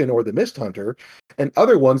Falcon or the Mist Hunter, and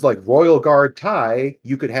other ones like Royal Guard TIE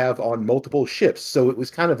you could have on multiple ships. So it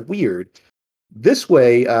was kind of weird. This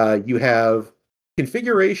way, you have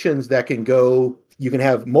configurations that can go, you can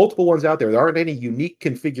have multiple ones out there. There aren't any unique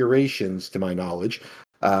configurations to my knowledge.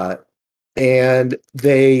 And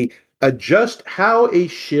they adjust how a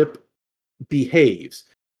ship behaves.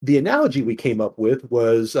 The analogy we came up with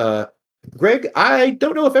was, Greg, I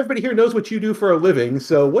don't know if everybody here knows what you do for a living,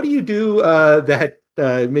 so what do you do that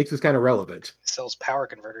makes this kind of relevant? Sells power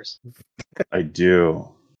converters. I do.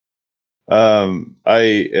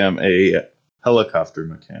 I am a helicopter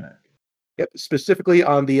mechanic. Yep, specifically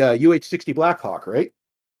on the UH-60 Blackhawk, right?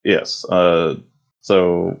 Yes.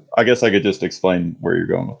 So I guess I could just explain where you're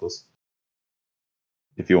going with this,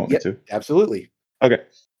 if you want me to. Absolutely. Okay.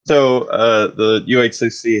 So the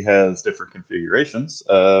UH-60 has different configurations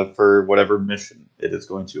for whatever mission it is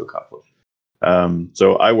going to accomplish.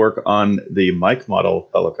 So I work on the Mike model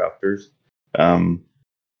helicopters,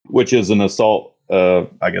 which is an assault,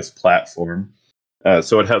 platform.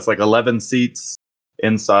 So it has like 11 seats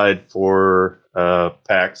inside for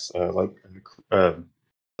packs,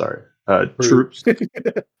 troops,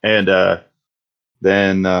 and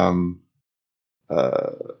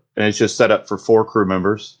and it's just set up for 4 crew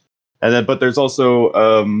members. And then, but there's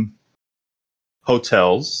also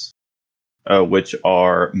hotels, which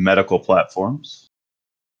are medical platforms.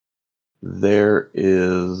 There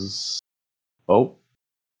is, so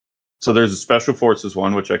there's a Special Forces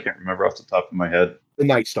one, which I can't remember off the top of my head. The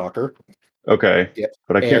Night Stalker. Okay. Yep.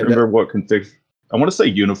 But I can't remember what config. I want to say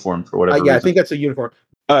uniform for whatever reason. I think that's a uniform.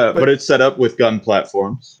 But it's set up with gun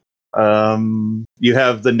platforms. You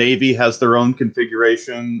have the Navy has their own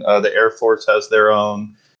configuration. The Air Force has their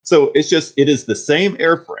own. So it is the same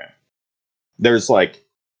airframe. There's like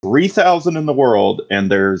 3,000 in the world, and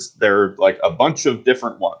there are like a bunch of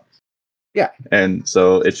different ones. Yeah. And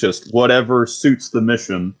so it's just whatever suits the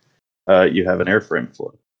mission, you have an airframe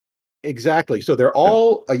for. Exactly. So they're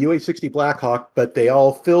all a UH-60 Blackhawk, but they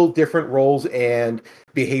all fill different roles and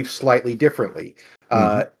behave slightly differently.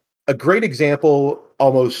 A great example,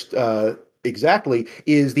 almost exactly,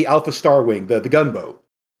 is the Alpha Starwing, the gunboat,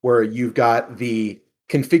 where you've got the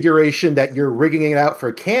configuration that you're rigging it out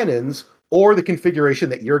for cannons, or the configuration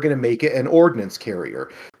that you're going to make it an ordnance carrier.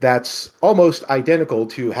 That's almost identical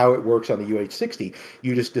to how it works on the UH-60.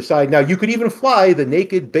 You just decide. Now, you could even fly the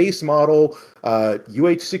naked base model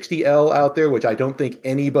UH-60L out there, which I don't think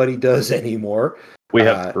anybody does anymore. We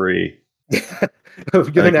have 3. You're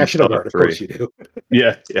the National Guard, of course you do.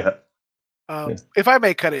 Yeah. If I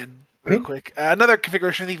may cut in real quick, another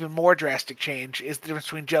configuration with even more drastic change is the difference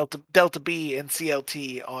between Delta B and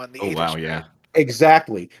CLT on the Aether Sprite. Yeah.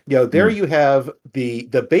 Exactly. There you have the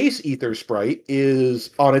base Aether Sprite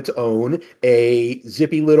is on its own a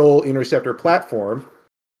zippy little interceptor platform.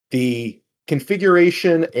 The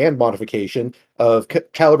configuration and modification of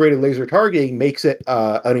calibrated laser targeting makes it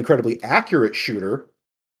an incredibly accurate shooter.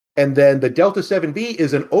 And then the Delta 7B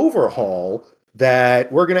is an overhaul that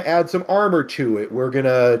we're going to add some armor to it. We're going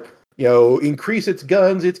to increase its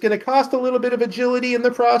guns. It's going to cost a little bit of agility in the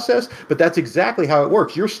process, but that's exactly how it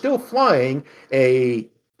works. You're still flying a,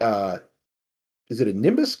 is it a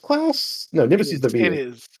Nimbus class? No, Nimbus is the V. It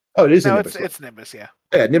is. Oh, it is no, a Nimbus. It's Nimbus, yeah.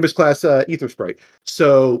 Yeah, Nimbus class Aether Sprite.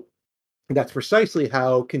 So that's precisely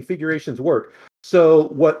how configurations work. So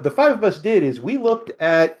what the 5 of us did is we looked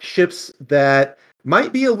at ships that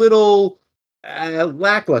might be a little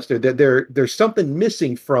lackluster. There's something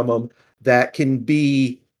missing from them that can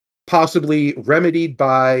be possibly remedied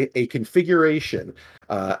by a configuration.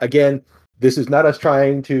 Again, this is not us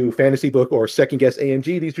trying to fantasy book or second guess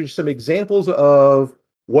AMG. These are just some examples of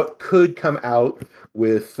what could come out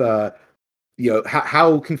with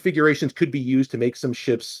how configurations could be used to make some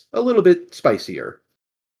ships a little bit spicier.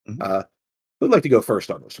 Who'd like to go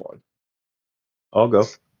first on this one? I'll go.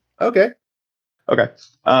 Okay.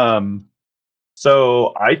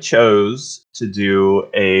 So I chose to do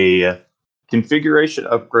a configuration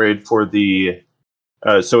upgrade for the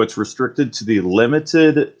so it's restricted to the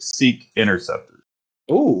limited seek interceptors.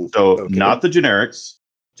 Ooh. So okay. not the generics,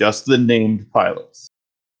 just the named pilots.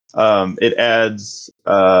 It adds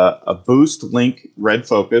a boost link red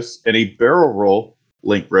focus and a barrel roll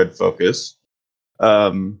link red focus.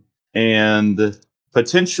 And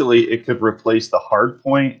potentially it could replace the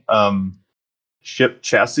hardpoint ship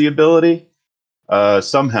chassis ability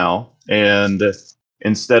somehow. And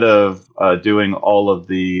instead of doing all of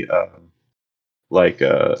the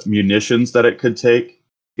munitions that it could take,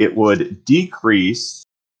 it would decrease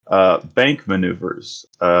bank maneuvers.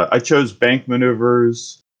 I chose bank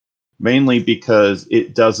maneuvers mainly because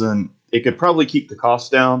it could probably keep the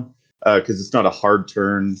cost down because it's not a hard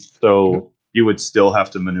turn, so you would still have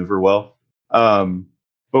to maneuver well.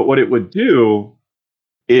 But what it would do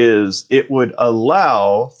is it would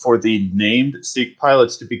allow for the named Seek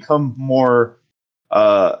pilots to become more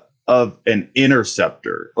of an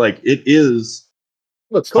interceptor. Like it is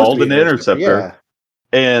Well, it's supposed called to be an interceptor. Yeah.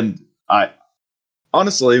 And I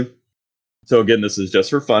honestly, so again, this is just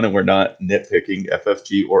for fun, and we're not nitpicking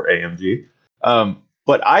FFG or AMG.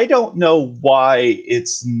 But I don't know why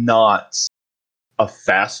it's not a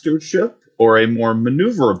faster ship or a more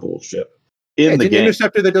maneuverable ship in the It's an game.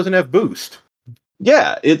 interceptor that doesn't have boost.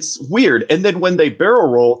 Yeah, it's weird. And then when they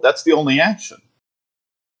barrel roll, that's the only action.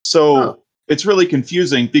 So it's really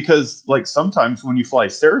confusing because, like, sometimes when you fly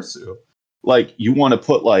Sarasu, like, you want to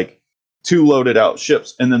put, like, 2 loaded out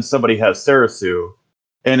ships, and then somebody has Sarasu,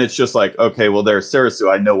 and it's just like, okay, well, there's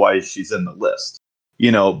Sarasu. I know why she's in the list.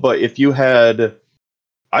 You know, but if you had...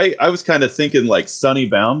 I was kind of thinking, like, Sunny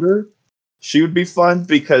Bounder, she would be fun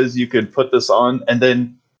because you could put this on and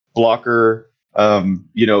then block her,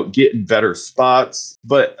 get in better spots.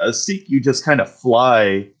 But a Seek, you just kind of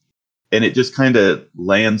fly, and it just kind of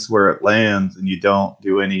lands where it lands, and you don't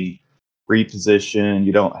do any reposition.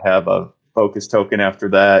 You don't have a focus token after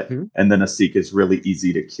that, and then a Seek is really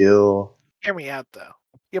easy to kill. Hear me out, though.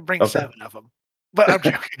 You bring 7 of them. But I'm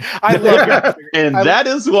joking. I love your configuration. And that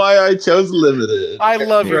is why I chose limited. I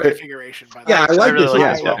love your configuration, by the way. Yeah, I like really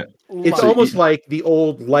this. like it. It's almost like the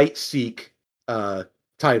old Light Seek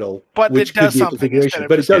title, but which it does could be a something. configuration,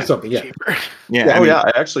 but it does something. Yeah. Cheaper. Yeah.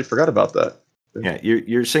 I actually forgot about that. Yeah,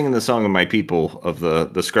 you're singing the song of my people of the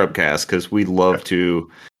Scrubcast because we love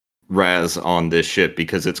to razz on this ship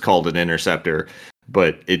because it's called an interceptor,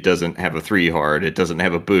 but it doesn't have a 3 hard. It doesn't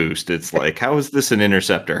have a boost. It's like, how is this an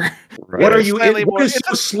interceptor? Right. What are you? What is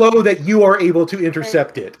so slow that you are able to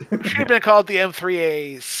intercept it? It should have been called the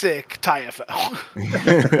M3A Sick TIFL.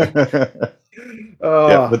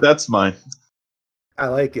 Yeah, but that's mine. I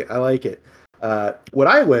like it. What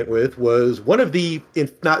I went with was one of the,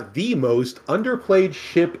 if not the most underplayed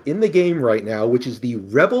ship in the game right now, which is the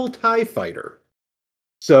Rebel TIE Fighter.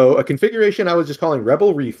 So a configuration I was just calling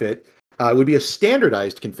Rebel Refit would be a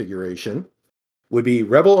standardized configuration, would be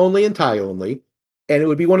Rebel only and TIE only, and it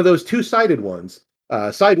would be one of those 2-sided ones.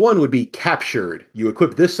 Side 1 would be captured. You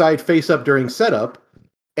equip this side face up during setup,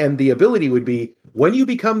 and the ability would be, when you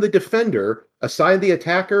become the defender, assign the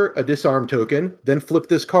attacker a disarm token, then flip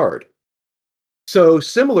this card. So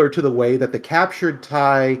similar to the way that the captured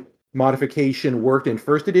TIE modification worked in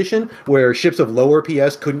first edition, where ships of lower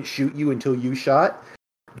PS couldn't shoot you until you shot,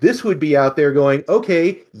 this would be out there going,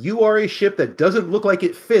 okay, you are a ship that doesn't look like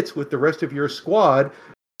it fits with the rest of your squad,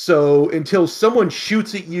 so until someone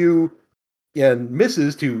shoots at you and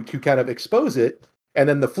misses to kind of expose it, and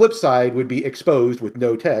then the flip side would be exposed with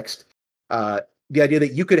no text, the idea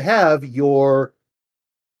that you could have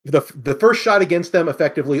the first shot against them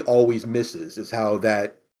effectively always misses is how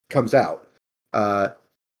that comes out.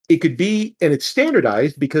 It could be, and it's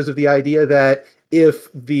standardized because of the idea that if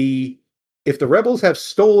the rebels have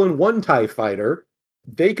stolen one TIE fighter,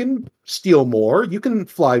 they can steal more. You can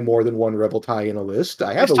fly more than one rebel TIE in a list.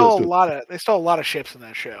 They stole a lot of ships in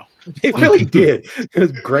that show. They really did.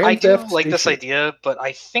 I do like this idea, but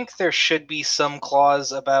I think there should be some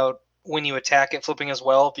clause about when you attack it flipping as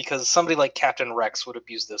well, because somebody like Captain Rex would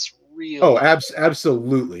abuse this really. Oh,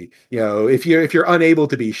 absolutely. You know, if you're unable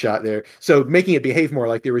to be shot there, so making it behave more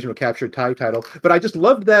like the original captured TIE title. But I just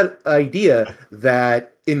loved that idea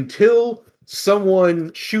that until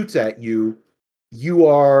someone shoots at you,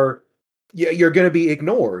 you're going to be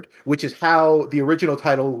ignored, which is how the original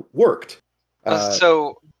title worked.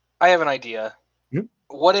 So I have an idea.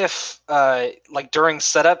 What if, during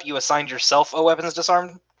setup, you assigned yourself a weapons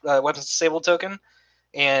disabled token,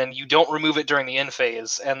 and you don't remove it during the end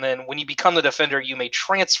phase, and then when you become the defender, you may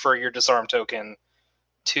transfer your disarm token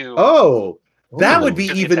to. Oh, that would be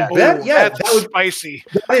even better. Yeah, that would spicy.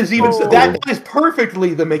 That is even that is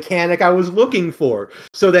perfectly the mechanic I was looking for.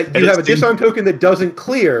 So that you have a disarm token that doesn't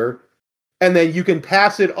clear, and then you can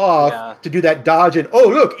pass it off to do that dodge and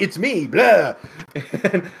look, it's me, blah.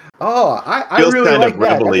 And, I really like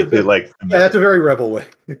that. That's a very rebel way.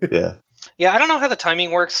 Yeah. Yeah, I don't know how the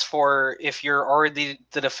timing works for if you're already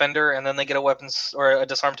the defender and then they get a weapons or a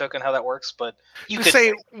disarm token, how that works, but you could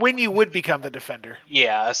say when you would become the defender.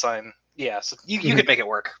 Yeah, assign. Yeah, so you could make it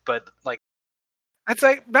work, but it's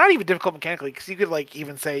like not even difficult mechanically, because you could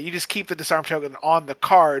even say you just keep the disarm token on the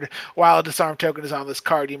card while a disarm token is on this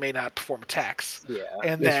card. You may not perform attacks. Yeah,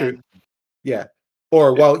 and then yeah,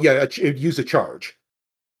 Or use a charge.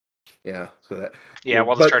 Yeah, so that. Yeah,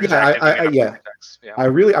 while the but charge is yeah, active, yeah. I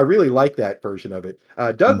really like that version of it.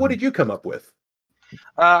 Doug, what Mhm. did you come up with?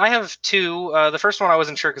 I have two. The first one I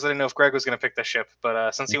wasn't sure because I didn't know if Greg was going to pick the ship,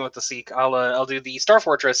 but since he went to Seek, I'll do the Star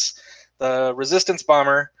Fortress, the Resistance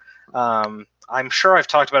bomber. I'm sure I've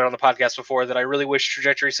talked about it on the podcast before that I really wish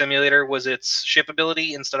Trajectory Simulator was its ship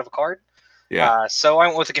ability instead of a card. Yeah. So I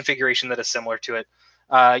went with a configuration that is similar to it.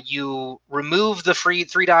 You remove the free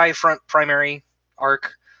 3-die front primary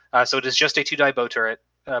arc, so it is just a 2-die bow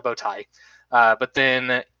tie. But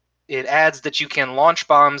then it adds that you can launch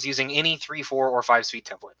bombs using any 3, 4, or 5 speed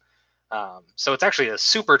template. So it's actually a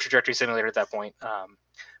super Trajectory Simulator at that point.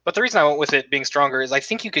 But the reason I went with it being stronger is I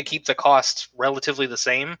think you could keep the cost relatively the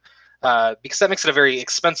same, because that makes it a very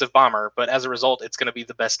expensive bomber, but as a result, it's going to be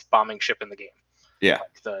the best bombing ship in the game. Yeah.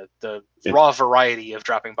 Like the raw variety of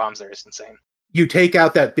dropping bombs there is insane. You take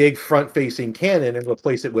out that big front-facing cannon and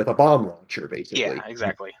replace it with a bomb launcher, basically. Yeah,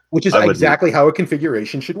 exactly. Which is exactly how a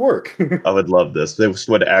configuration should work. I would love this. This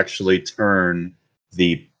would actually turn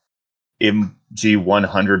the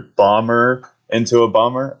MG-100 bomber into a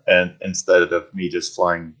bomber, and instead of me just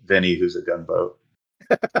flying Vinny, who's a gunboat.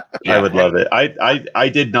 Yeah. I would love it. I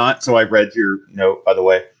did not, so I read your note, by the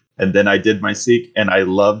way, and then I did my Seek, and I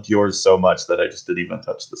loved yours so much that I just didn't even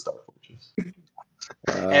touch the Star Fortress.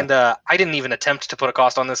 And I didn't even attempt to put a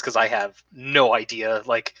cost on this because I have no idea.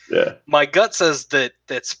 Like, Yeah. my gut says that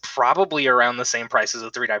that's probably around the same price as a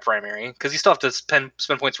 3-die primary because you still have to spend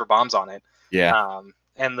points for bombs on it. Yeah.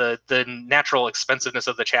 And the natural expensiveness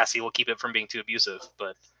of the chassis will keep it from being too abusive,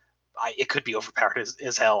 but it could be overpowered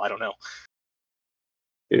as hell. I don't know.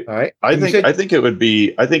 All right. I think it'd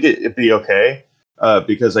be okay,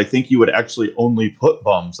 because I think you would actually only put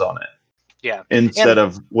bombs on it. Yeah. Instead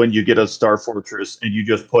of when you get a Star Fortress and you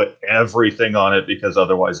just put everything on it, because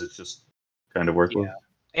otherwise it's just kind of worthless. Yeah.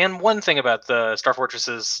 And one thing about the Star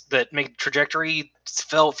Fortresses that make Trajectory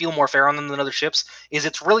feel more fair on them than other ships is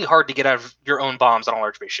it's really hard to get out of your own bombs on a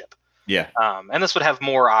large base ship. Yeah. And this would have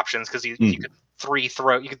more options because you could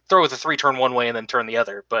throw with a 3 turn one way and then turn the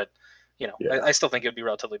other. But I still think it would be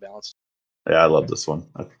relatively balanced. Yeah, I love this one.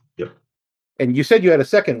 Yep. And you said you had a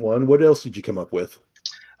second one. What else did you come up with?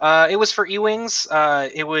 It was for E-Wings.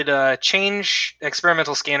 It would change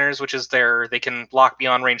experimental scanners, which is they can lock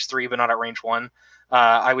beyond range 3 but not at range 1.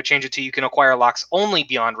 I would change it to you can acquire locks only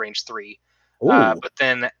beyond range 3. But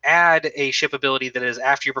then add a ship ability that is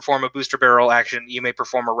after you perform a booster barrel action, you may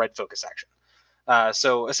perform a red focus action.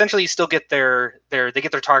 So essentially, you still get they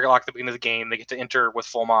get their target lock at the beginning of the game. They get to enter with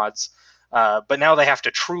full mods, but now they have to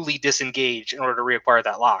truly disengage in order to reacquire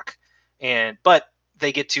that lock. But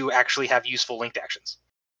they get to actually have useful linked actions.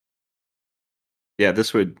 Yeah,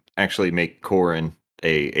 this would actually make Corrin a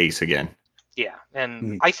ace again. Yeah,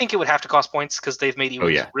 and I think it would have to cost points because they've made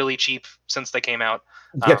E-Wings really cheap since they came out.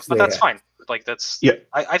 Yes, but that's fine. Like Yeah.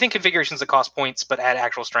 I think configurations that cost points but add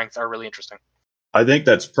actual strength are really interesting. I think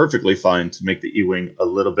that's perfectly fine to make the E-Wing a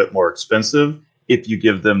little bit more expensive if you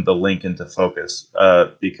give them the link into focus.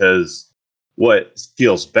 Because what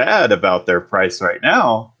feels bad about their price right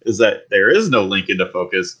now is that there is no link into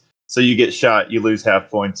focus. So you get shot, you lose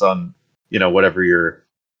half points on, whatever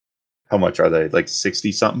how much are they? Like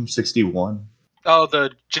 60 something, 61? Oh,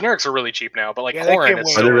 the generics are really cheap now, but like Yeah, Corrin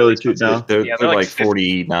is Are they really cheap now? They're like like 50.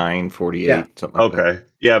 49, 48, something like that. Okay.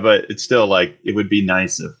 Yeah, but it's still like, it would be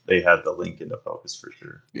nice if they had the link into focus for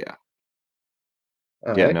sure. Yeah.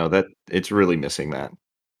 All Yeah, right. no, it's really missing that.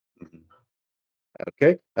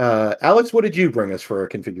 Okay. Alex, what did you bring us for a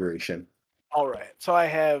configuration? All right. So I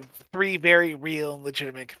have 3 very real and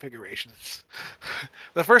legitimate configurations.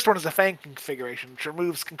 The first one is a Fang configuration, which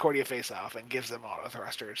removes Concordia face-off and gives them auto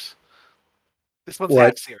thrusters. This one's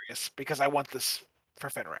that serious because I want this for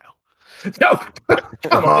Fenrir. No,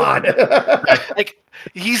 come on. Like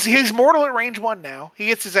he's mortal at range 1 now. He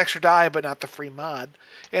gets his extra die, but not the free mod.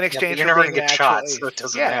 In exchange, you're for never being gonna get an shot, actual so it ace.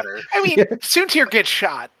 doesn't Yeah. matter. I mean, Soontir gets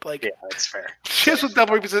shot. Like, Yeah, that's fair. just with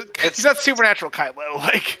double represent. He's not supernatural Kylo.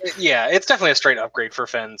 Like, Yeah, it's definitely a straight upgrade for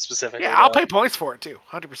Fen specifically. yeah, I'll pay points for it too.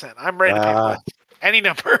 100%. I'm ready to pay points. Any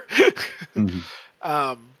number.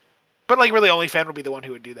 But like, really, only Fen would be the one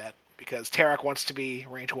who would do that because Tarak wants to be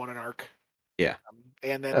range 1 in arc. Yeah.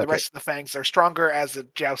 And then the rest of the Fangs are stronger as a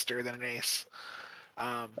jouster than an ace.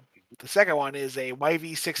 The second one is a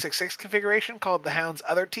YV666 configuration called the Hound's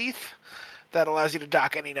Other Teeth that allows you to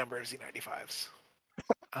dock any number of Z95s.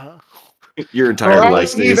 Your entire All right,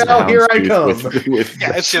 life is Eval, here I houndstooth come. with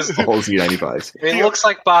Yeah, it's just- all Z95s. It looks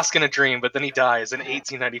like Bosk in a dream, but then he dies and 8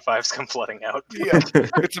 Z95s come flooding out. Yeah,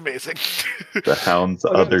 it's amazing. The Hound's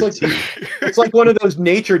It's other like- teeth. It's like one of those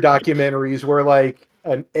nature documentaries where like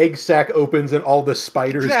an egg sac opens and all the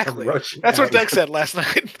spiders Exactly. come rushing That's what out. Doug said last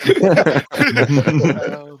night.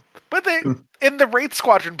 But in the Wraith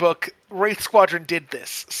Squadron book, Wraith Squadron did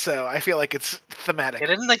this, so I feel like it's thematic. Yeah,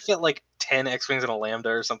 didn't they fit like 10 X-wings in a Lambda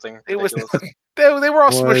or something? It was ridiculous? they were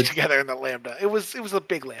all What? smushed together in the Lambda. It was a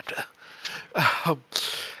big Lambda.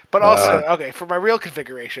 But also, okay, for my real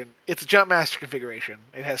configuration, it's a Jump Master configuration.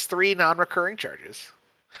 It has 3 non-recurring charges.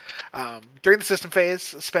 During the system phase,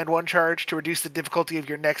 spend 1 charge to reduce the difficulty of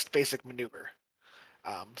your next basic maneuver.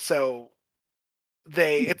 So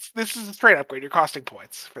this is a straight upgrade. You're costing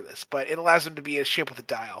points for this, but it allows them to be a ship with a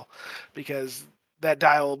dial, because that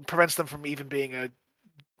dial prevents them from even being a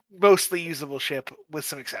mostly usable ship, with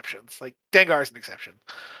some exceptions. Like Dengar is an exception,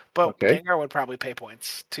 but Okay. Dengar would probably pay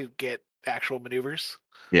points to get actual maneuvers.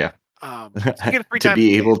 Yeah. So you get 3 To times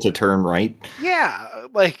be a able game. to turn right. Yeah,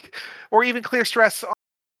 like, or even clear stress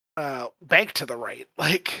on bank to the right,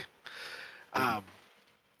 like.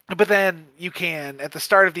 But then you can, at the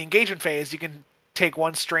start of the engagement phase, you can take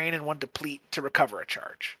 1 strain and 1 deplete to recover a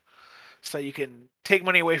charge. So you can take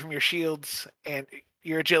money away from your shields and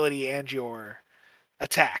your agility and your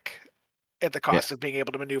attack at the cost of being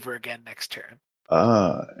able to maneuver again next turn.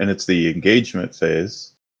 And it's the engagement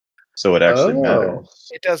phase, so it actually matters.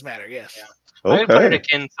 It does matter, yes. Yeah. I would put it Okay.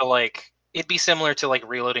 akin to like, it'd be similar to like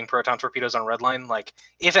reloading proton torpedoes on Redline. Like,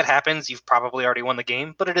 if it happens, you've probably already won the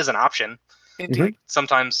game, but it is an option. Indeed.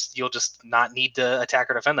 Sometimes you'll just not need to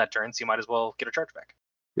attack or defend that turn, so you might as well get a charge back.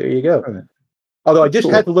 There you go. Alright. Although I just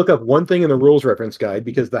Cool. had to look up one thing in the rules reference guide,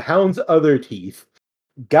 because the Hound's other teeth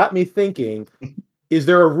got me thinking, is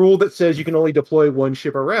there a rule that says you can only deploy 1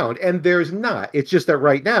 ship around? And there's not. It's just that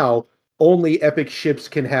right now, only epic ships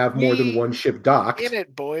can have more than 1 ship docked. In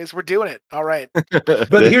it, boys. We're doing it. All right.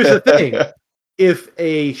 But here's the thing. If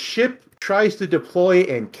a ship tries to deploy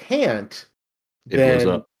and can't, It blows then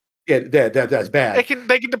up. yeah, that's bad. They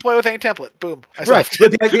can deploy with any template. Boom. I Right,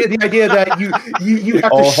 solved but the idea that you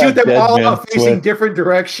have to All shoot have them dead all man out facing sweat. different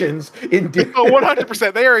directions in different. Oh,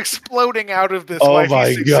 100%. They are exploding out of this Oh my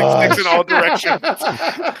YV666 in gosh. all directions.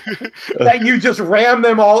 That you just ram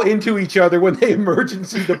them all into each other when they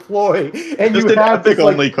emergency deploy, and Just you an have epic this,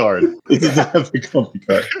 like, only card. This is an epic only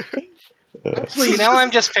card. See, now I'm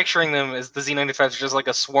just picturing them as the Z95s are just like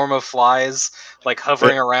a swarm of flies, like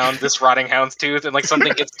hovering around this rotting hound's tooth, and like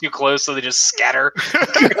something gets too close, so they just scatter.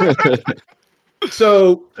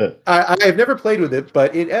 So I've never played with it,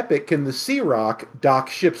 but in Epic, can the Sea Rock dock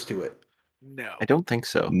ships to it? No. I don't think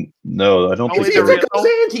so. No, I don't Only think It's the like so.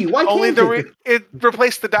 real- a Xanti. Why Only can't it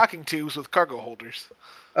replaced the docking tubes with cargo holders.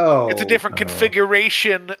 Oh, It's a different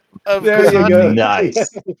configuration of There you Kazan. go. Nice.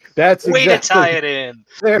 That's Way exactly. to tie it in.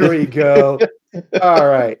 There we go. All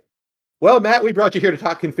right. Well, Matt, we brought you here to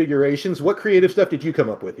talk configurations. What creative stuff did you come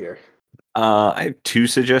up with here? I have 2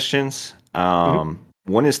 suggestions.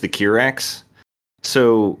 One is the Kirax.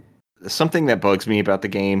 So something that bugs me about the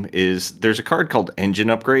game is there's a card called Engine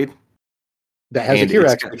Upgrade. That has And a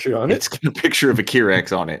Kirax it's got- picture on it. It's got a picture of a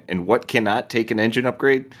Kirax on it. And what cannot take an engine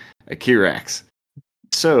upgrade? A Kirax.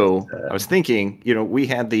 So I was thinking, we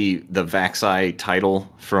had the Vaxi title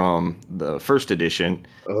from the first edition.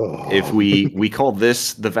 Oh. If we call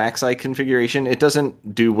this the Vaxi configuration, it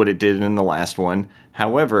doesn't do what it did in the last one.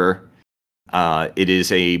 However, it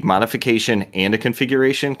is a modification and a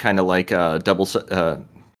configuration, kind of like Delta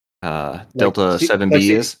 7B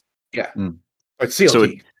is. Or CLT. So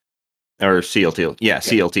or CLT. Yeah,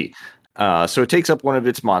 CLT. So it takes up one of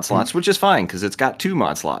its mod slots, which is fine because it's got 2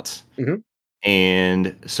 mod slots. Mhm.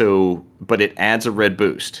 And so, but it adds a red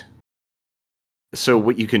boost. So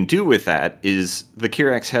what you can do with that is the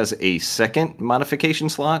Kirax has a second modification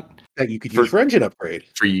slot that you could use for engine upgrade.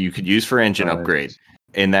 you could use for engine Nice. upgrade.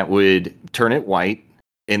 And that would turn it white.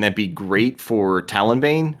 And that'd be great for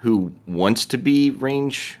Talonbane, who wants to be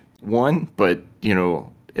range 1, but,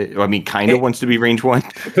 kind of wants to be range 1.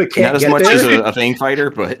 But can't Not as get much there. as a Fang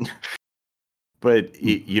fighter, but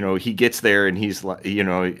he gets there and he's like,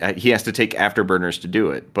 he has to take afterburners to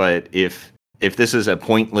do it. But if this is a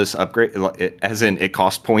pointless upgrade, as in it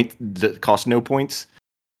costs no points,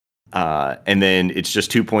 and then it's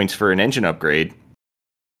just 2 points for an engine upgrade,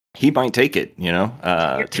 he might take it.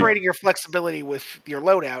 You're trading your flexibility with your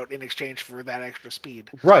loadout in exchange for that extra speed.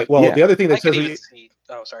 Right. Well, Yeah. the other thing I that could says even see.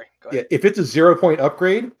 Oh, sorry. Go yeah, ahead. if it's a 0-point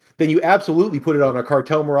upgrade, then you absolutely put it on a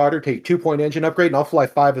Cartel Marauder, take 2-point engine upgrade, and I'll fly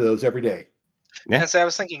 5 of those every day. Yeah. And so I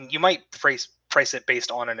was thinking you might price it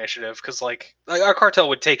based on initiative, because like our cartel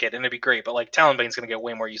would take it and it'd be great, but like Talonbane's going to get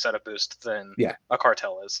way more use out of boost than a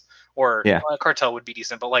cartel is, or Yeah. a cartel would be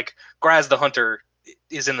decent, but like Graz the Hunter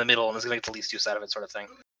is in the middle and is going to get the least use out of it, sort of thing.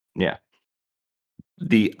 Yeah.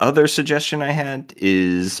 The other suggestion I had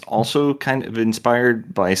is also kind of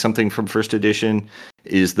inspired by something from first edition,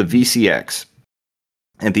 is the VCX.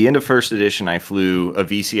 At the end of first edition, I flew a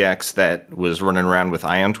VCX that was running around with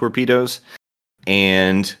ion torpedoes,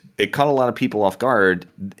 and it caught a lot of people off guard.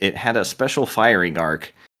 It had a special firing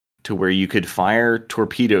arc to where you could fire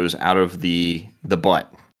torpedoes out of the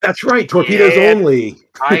butt. That's right, torpedoes Yeah. only.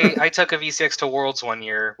 I took a VCX to Worlds one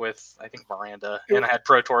year with, I think, Miranda, and I had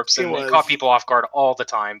Pro Torps, and It it was- caught people off guard all the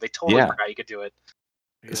time. They totally Yeah. forgot you could do it.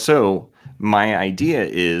 So my idea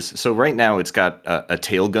is, so right now it's got a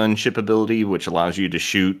tail gun ship ability, which allows you to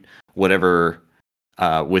shoot whatever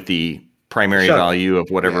with the primary Shuttle. value of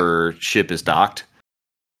whatever ship is docked.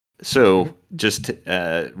 So just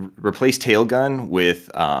replace tail gun with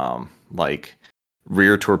like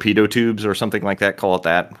rear torpedo tubes or something like that. Call it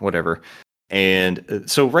that, whatever. And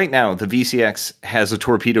so right now the VCX has a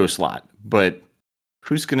torpedo slot, but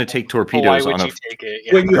who's going to take Well, why torpedos would on a you take it?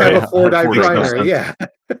 Yeah. When you have Right. a 4-die Four-die primary, yeah.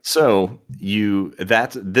 So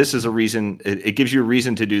this is a reason. It gives you a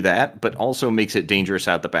reason to do that, but also makes it dangerous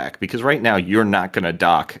out the back, because right now you're not going to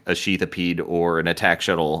dock a Sheathipede or an attack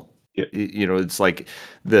shuttle. Yeah. You know, it's like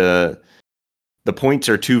the points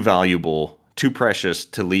are too valuable, too precious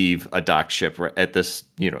to leave a docked ship at this.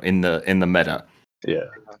 You know, in the meta. Yeah.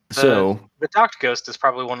 So The docked Ghost is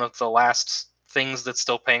probably one of the last things that's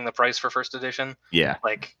still paying the price for first edition. yeah,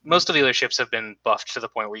 Like, most of the other ships have been buffed to the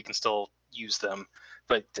point where you can still use them,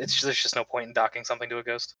 but there's just no point in docking something to a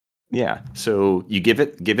Ghost. yeah. So you give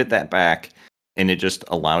it that back, and it just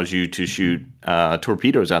allows you to shoot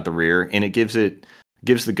torpedoes out the rear, and it gives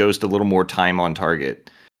the Ghost a little more time on target,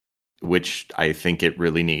 which I think it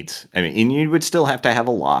really needs. I mean, and you would still have to have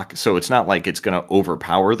a lock, so it's not like it's going to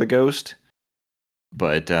overpower the Ghost.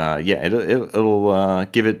 But yeah, it'll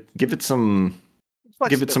give it some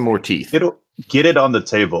more teeth. It'll get it on the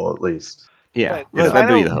table at least. Yeah, But- that'd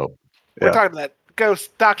be I the know- hope. We're Yeah. talking about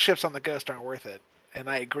Ghost dock ships on the Ghost aren't worth it, and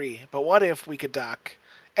I agree. But what if we could dock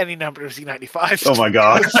any number of Z95s? Oh my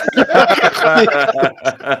god.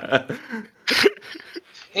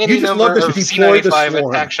 Any just number love this of to deploy the C-95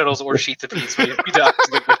 swarm. attack shuttles or Sheathipede will be docked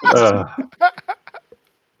to the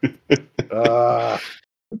Ghost.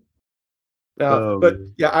 Uh, but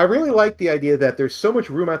yeah, I really like the idea that there's so much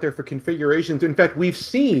room out there for configurations. In fact, we've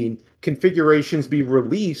seen configurations be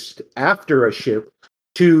released after a ship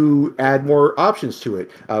to add more options to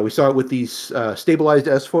it. We saw it with these stabilized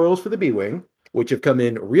S-foils for the B-Wing, which have come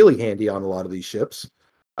in really handy on a lot of these ships.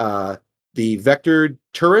 The vectored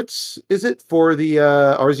turrets, is it, for the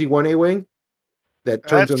RZ-1A wing? That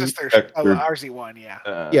turns That's them, just their Vector- RZ1, yeah.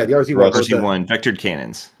 yeah, the RZ-1. RZ1 vectored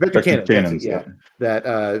cannons. Vector Vector cannons, yeah. That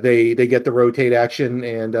they get the rotate action,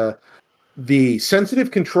 and the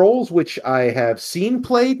sensitive controls, which I have seen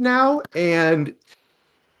played now, and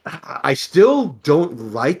I still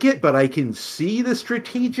don't like it, but I can see the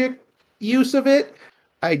strategic use of it.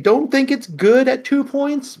 I don't think it's good at 2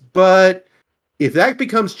 points, but if that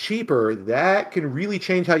becomes cheaper, that can really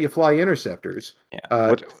change how you fly interceptors.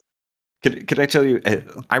 Yeah. Could I tell you?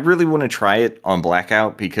 I really want to try it on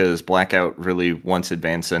Blackout, because Blackout really wants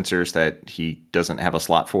advanced sensors that he doesn't have a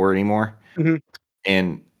slot for anymore. Mhm.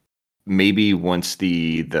 And maybe once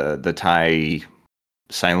the TIE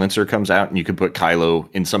silencer comes out, and you can put Kylo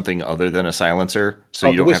in something other than a silencer, so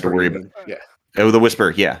you the don't have to Whisper, worry you about. mean. Yeah. Oh, the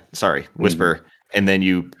Whisper. Yeah, sorry, Whisper. And then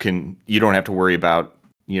you don't have to worry about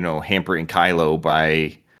hampering Kylo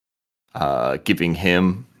by giving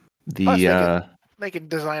him Plus, the. they can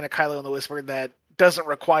design a Kylo in the Whisper that doesn't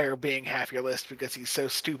require being half your list because he's so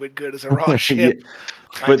stupid good as a raw ship.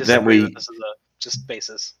 I But that disagree way- that this is a just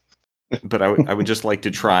basis. But I would just like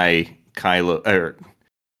to try Kylo or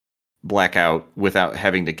Blackout without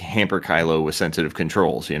having to hamper Kylo with sensitive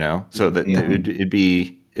controls, so that it'd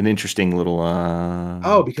be an interesting little.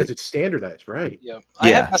 Oh, because it's standardized, right? Yeah, I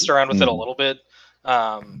Yeah. have messed around with it a Mhm. little bit.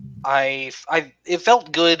 It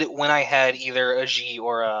felt good when I had either a G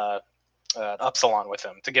or a Upsilon with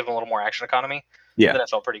him to give him a little more action economy. Yeah. Then it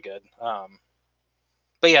felt pretty good.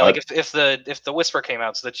 But yeah, like if the Whisper came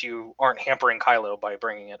out so that you aren't hampering Kylo by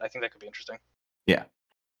bringing it, I think that could be interesting.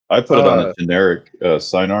 I put it on a generic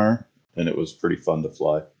Sinar, and it was pretty fun to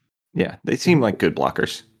fly. Yeah, they seem like good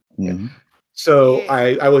blockers. Mhm. So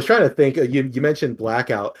Yeah. I was trying to think, you mentioned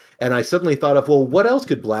Blackout, and I suddenly thought of, well, what else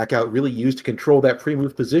could Blackout really use to control that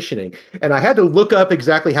pre-move positioning? And I had to look up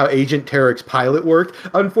exactly how Agent Tarek's pilot worked.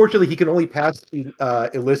 Unfortunately, he can only pass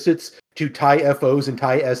illicits to TIE FOs and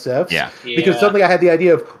TIE SFs. Yeah. Because suddenly I had the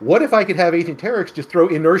idea of, what if I could have Agent Tarek just throw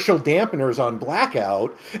inertial dampeners on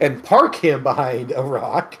Blackout and park him behind a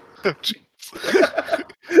rock? I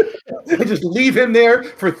just just leave him there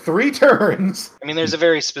for 3 turns. I mean, there's a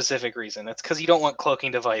very specific reason. It's because you don't want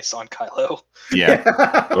cloaking device on Kylo. Yeah.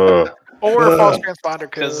 Or a false transponder.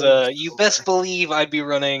 Because you best believe I'd be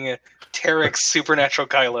running Tarek's Supernatural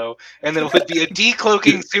Kylo, and then it would be a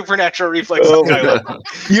decloaking Supernatural Reflex Kylo.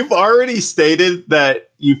 You've already stated that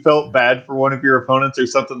you felt bad for one of your opponents or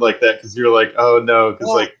something like that because you're like, oh no, because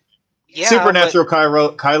Well, yeah, Supernatural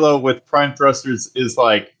Kylo with Prime Thrusters is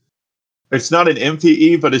like, it's not an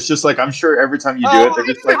MPE, but it's just like, I'm sure every time you do it, they're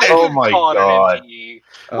just like, oh my god.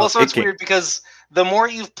 Well, so it's it weird because the more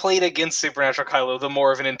you've played against Supernatural Kylo, the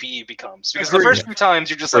more of an NPE becomes. Because the Agreed. first few times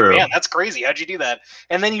you're just like, True. man, that's crazy. How'd you do that?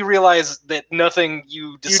 And then you realize that nothing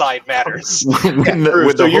you decide matters. when true.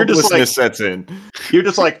 when So the you're just hopelessness sets in. You're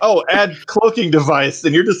just like, oh, add cloaking device,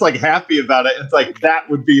 and you're just like happy about it. It's like that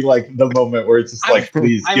would be like the moment where it's just like,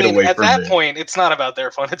 please I get mean, away at from that me. point, it's not about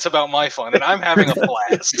their fun; it's about my fun, and I'm having a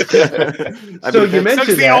blast. So you mentioned Doug's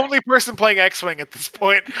the that. only person playing X-Wing at this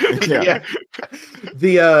point. Yeah.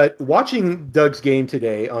 The watching Doug's game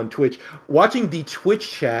today on Twitch, watching the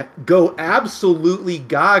Twitch chat go absolutely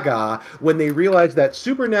gaga when they realize that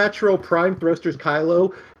Supernatural Prime Thrusters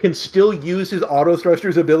Kylo can still use his auto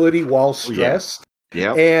thrusters ability while stressed.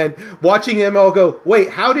 Yeah. And watching him all go, wait,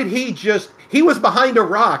 how did he was behind a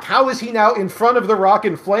rock. How is he now in front of the rock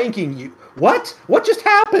and flanking you? What just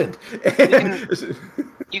happened?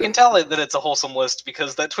 You can tell that it's a wholesome list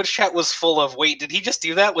because that Twitch chat was full of, wait, did he just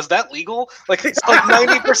do that? Was that legal? Like, it's like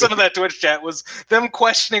 90% of that Twitch chat was them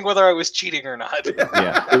questioning whether I was cheating or not.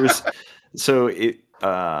 Yeah. There was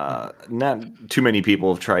not too many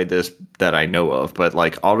people have tried this that I know of, but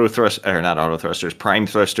like prime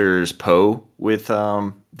thrusters Poe with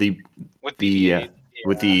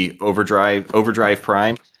With the overdrive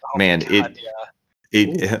prime. Man,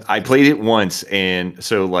 I played it once, and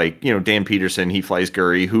so like, you know, Dan Peterson, he flies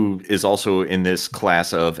Guri, who is also in this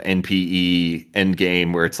class of NPE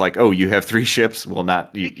endgame where it's like, oh, you have 3 ships. Well,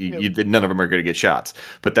 not you none of them are going to get shots,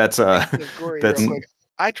 but that's Gory, that's real quick.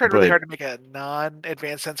 I tried really hard to make a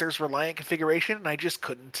non-advanced sensors reliant configuration, and I just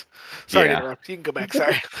couldn't. Sorry to interrupt. You can go back.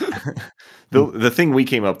 Sorry. The thing we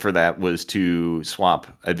came up for that was to swap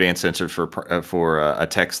advanced sensors for a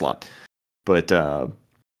tech slot, but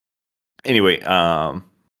anyway,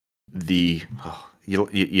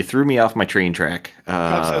 you threw me off my train track.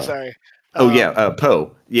 I'm so sorry.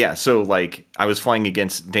 Poe. Yeah, so like I was flying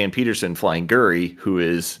against Dan Peterson flying Guri, who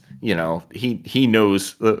is, you know, he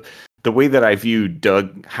knows the way that I view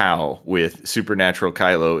Doug Howe with Supernatural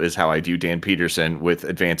Kylo is how I view Dan Peterson with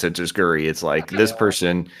Advanced Sensors Guri. It's like this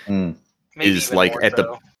person is like at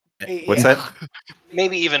the what's that?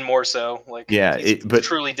 Maybe even more so. Like, yeah, he's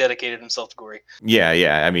truly dedicated himself to Gory.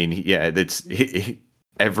 Yeah. I mean, yeah, that's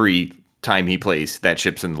every time he plays, that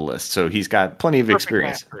ship's in the list, so he's got plenty of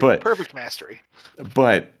experience. Perfect mastery.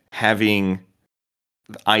 But having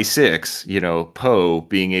I6, you know, Poe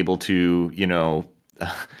being able to, you know,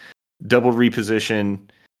 double reposition,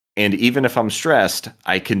 and even if I'm stressed,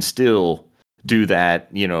 I can still do that,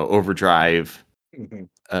 you know, overdrive,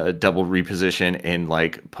 double reposition, and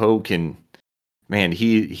like Poe can, man,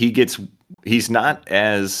 he's not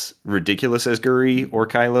as ridiculous as Guri or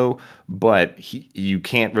Kylo, but you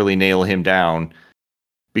can't really nail him down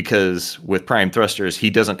because with prime thrusters, he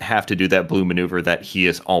doesn't have to do that blue maneuver that he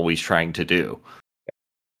is always trying to do.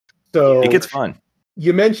 So it gets fun.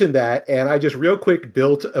 You mentioned that, and I just real quick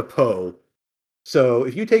built a Poe. So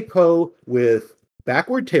if you take Poe with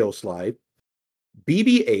backward tail slide,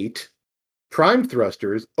 BB-8, prime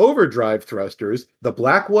thrusters, overdrive thrusters, the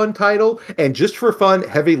Black One title, and just for fun,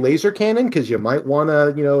 heavy laser cannon, because you might want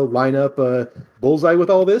to, you know, line up a bullseye with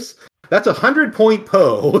all this. That's 100-point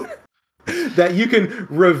Poe that you can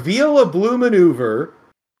reveal a blue maneuver,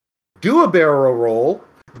 do a barrel roll,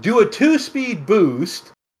 do a 2-speed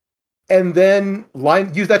boost, and then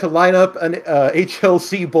use that to line up an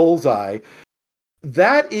HLC bullseye.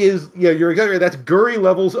 That is, you're exactly right. That's Guri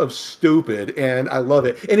levels of stupid, and I love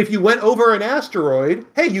it. And if you went over an asteroid,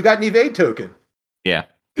 hey, you got an evade token. Yeah.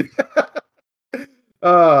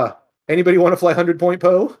 Anybody want to fly 100-point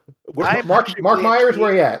Poe? Mark Myers,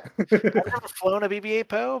 where you at? I've never flown a BB-8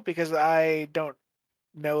 Poe because I don't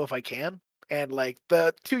know if I can, and like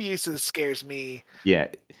the 2 uses scares me. Yeah,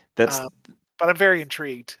 that's. But I'm very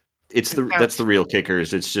intrigued. That's the real kicker.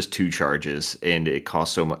 Is it's just 2 charges, and it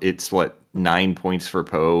costs so much. It's what, 9 points for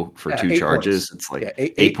Poe for 2 charges. Points. It's like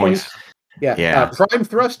 8 points. Yeah. Prime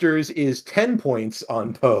thrusters is 10 points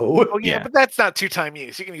on Poe. Oh yeah, but that's not 2-time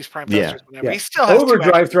use. You can use prime thrusters whenever. Yeah. He still has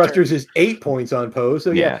overdrive thrusters is 8 points on Poe.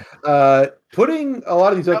 So putting a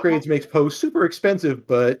lot of these upgrades makes Poe super expensive,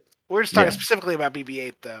 but We're just talking Yeah. specifically about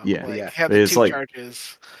BB-8, though. Yeah. Like, Yeah. have the It's 2 like-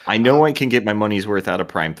 charges. I know I can get my money's worth out of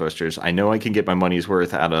Prime Thrusters. I know I can get my money's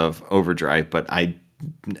worth out of Overdrive, but I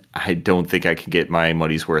don't think I can get my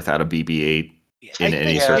money's worth out of BB-8 Yeah, in I any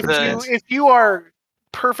think circumstance. if you are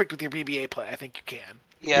perfect with your BB-8 play, I think you can.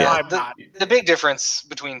 Yeah, I'm not. the big difference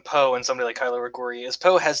between Poe and somebody like Kylo or Gory is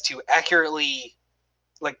Poe has to accurately,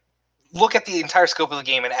 like, look at the entire scope of the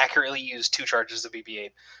game and accurately use 2 charges of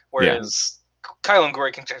BB-8, whereas Kylo and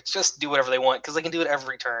Gory can just do whatever they want because they can do it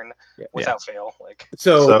every turn without fail. Like,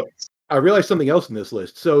 So I realized something else in this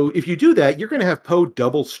list. So if you do that, you're going to have Poe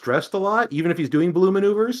double stressed a lot, even if he's doing blue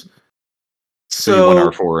maneuvers. So you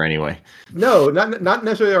want R4 anyway. No, not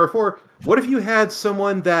necessarily R4. What if you had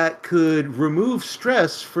someone that could remove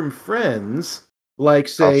stress from friends, like,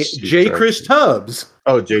 say, shoot, J. sorry. Chris Tubbs?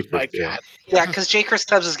 Oh, J. My Chris, yeah. God. yeah, because J. Chris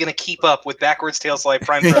Tubbs is going to keep up with backwards tail slide,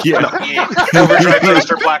 prime thrust, Yeah. BB-8, overdrive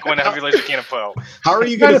thruster, black wind, heavy laser cannon Poe. How are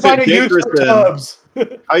you Trying going to find to fit a J. use Chris for in? Tubbs. How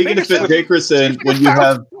are you going to fit J. Chris in when you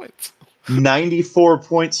have points. 94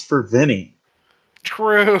 points for Vinny?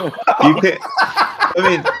 True. You can't. I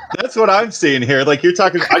mean, that's what I'm seeing here. Like, you're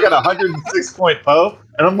talking, I got 106 point Poe,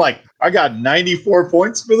 and I'm like, I got 94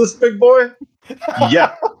 points for this big boy?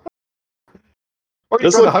 Yeah. Or you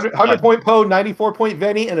This throw the looks 100 fun. point Poe, 94 point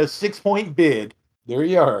Venny, and a 6-point bid. There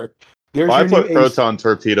you are. There's Well, I your put new ace. proton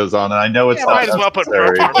torpedoes on, and I know it's Yeah, not might as well put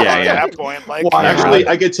necessary. Proton on Yeah, at yeah. that point. Like, Why not? Actually,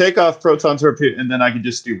 I could take off proton torpedo, and then I could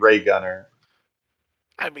just do ray gunner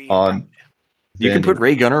I mean, on. You can Vinny. put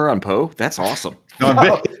Ray Gunner on Poe? That's awesome. On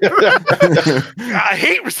Vinny. I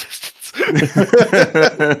hate resistance.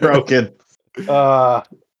 Broken. But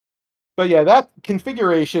yeah, that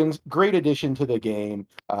configuration's great addition to the game.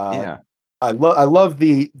 Yeah. I love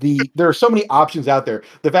the there are so many options out there.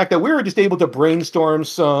 The fact that we were just able to brainstorm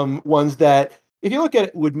some ones that, if you look at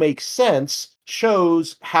it, would make sense,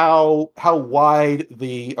 shows how wide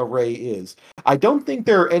the array is. I don't think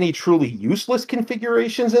there are any truly useless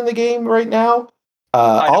configurations in the game right now. TIE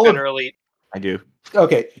All of Defender Elite. I do.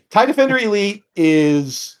 okay, TIE Defender Elite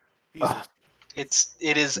is It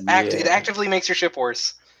is Yeah. it actively makes your ship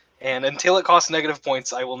worse, and until it costs negative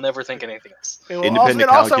points, I will never think anything else. It will Independent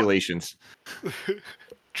also- calculations.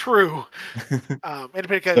 True.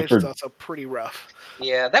 Independent calculation is also pretty rough.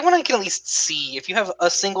 Yeah, that one I can at least see. If you have a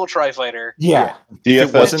single tri-fighter, yeah.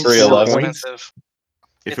 DFS wasn't 311. points, expensive.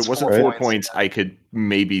 If It's it wasn't 4 4 points. points, I could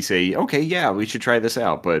maybe say, okay, yeah, we should try this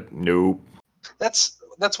out. But nope. That's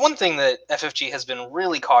one thing that FFG has been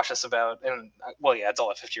really cautious about, and well, yeah, it's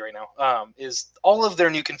all FFG right now. Is all of their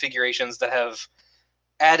new configurations that have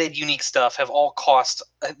added unique stuff have all cost.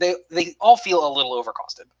 They all feel a little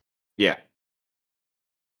overcosted. Yeah.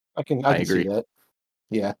 I can I see agree. that.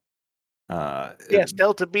 Yeah. Yes,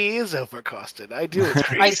 Delta B is overcosted. I do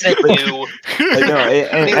agree. I said new,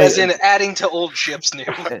 I as in adding to old ships new.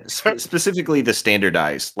 specifically the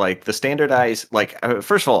standardized. Like the standardized,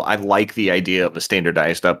 first of all, I like the idea of a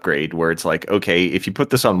standardized upgrade where it's like, okay, if you put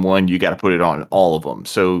this on one, you got to put it on all of them.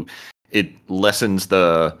 So it lessens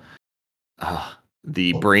the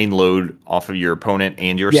brain load off of your opponent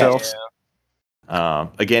and yourself.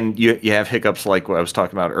 Again, you have hiccups like what I was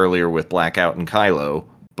talking about earlier with Blackout and Kylo,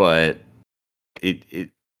 but it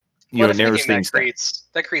But narrows if anything, things down.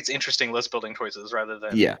 that creates interesting list building choices rather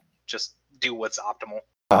than Yeah. just do what's optimal.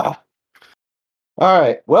 All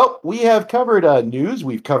right. Well, we have covered news.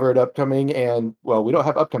 We've covered upcoming and, well, we don't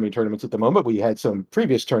have upcoming tournaments at the moment. We had some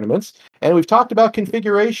previous tournaments, and we've talked about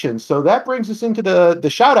configuration. So that brings us into the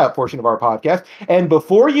shout out portion of our podcast. And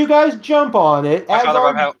before you guys jump on it, My father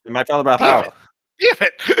Bob Howe. My father about Damn how Damn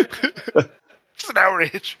it! It's an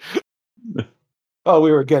outrage. oh,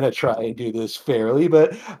 we were going to try and do this fairly,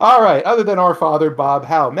 but all right. Other than our father, Bob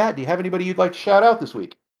Howe, Matt, do you have anybody you'd like to shout out this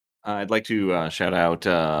week? I'd like to shout out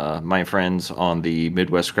my friends on the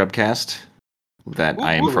Midwest Scrubcast that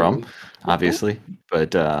I am from, obviously.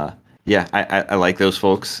 But yeah, I like those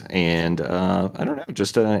folks, and I don't know,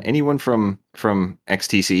 just anyone from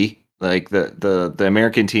XTC, like the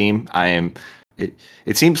American team.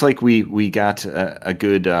 It seems like we got a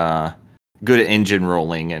good engine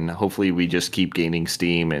rolling, and hopefully we just keep gaining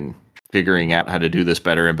steam and figuring out how to do this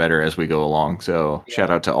better and better as we go along. So shout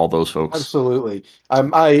out to all those folks. Absolutely.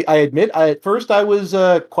 I admit, at first I was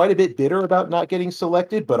quite a bit bitter about not getting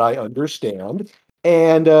selected, but I understand.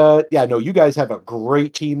 And yeah, no, you guys have a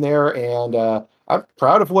great team there, and I'm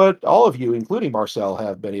proud of what all of you, including Marcel,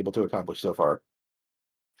 have been able to accomplish so far.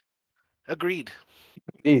 Agreed.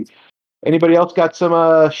 Indeed. Anybody else got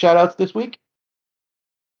some shout outs this week?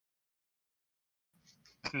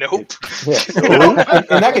 Nope. Yeah.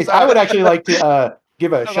 In that case, I would actually like to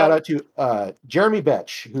give a shout out to Jeremy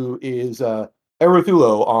Betch, who is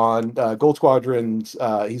Eruthulo on Gold Squadron's.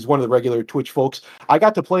 He's one of the regular Twitch folks. I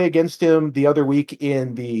got to play against him the other week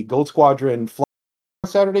in the Gold Squadron fly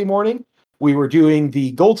Saturday morning. We were doing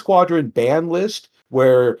the Gold Squadron ban list,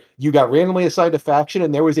 where you got randomly assigned a faction,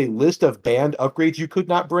 and there was a list of banned upgrades you could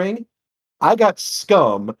not bring. I got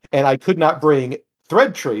Scum, and I could not bring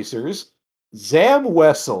Thread Tracers, Zam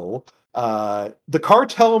Wessel, the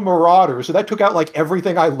Cartel Marauder, so that took out like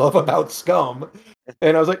everything I love about Scum.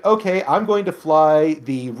 And I was like, okay, I'm going to fly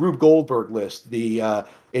the Rube Goldberg list.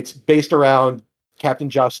 It's based around Captain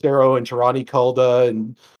Jostero and Tirani Kulda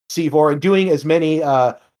and Seevor, and doing as many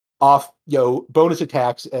bonus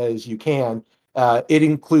attacks as you can. It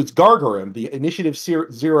includes Gargarim, the Initiative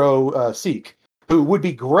Zero Seek, who would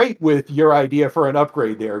be great with your idea for an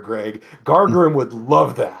upgrade there, Greg. Gargarim would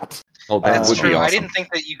love that. Oh, that That's would true. be awesome. I didn't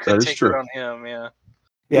think that you could That is take true. it on him. Yeah.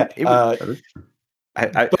 Yeah,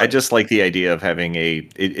 I just like the idea of having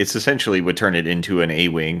it's essentially would turn it into an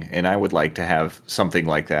A-wing, and I would like to have something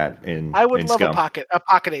like that in I would in love Scum. a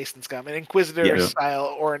pocket ace in Scum, an Inquisitor Yeah.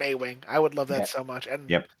 style or an A-wing. I would love that Yeah. so much. And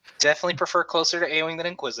Yep. Definitely prefer closer to A-wing than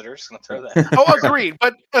Inquisitor. Just gonna throw that. oh, agreed.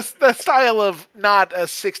 But the style of not a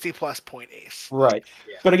 60+ point ace. Right.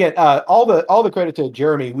 Yeah. But again, all the credit to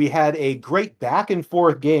Jeremy. We had a great back and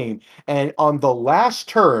forth game, and on the last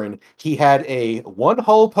turn, he had a 1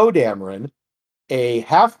 hull Poe Dameron, a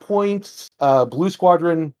half-point Blue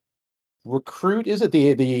Squadron recruit. Is it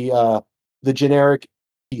the generic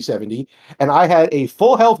T-70? And I had a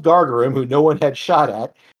full health Gargarim who no one had shot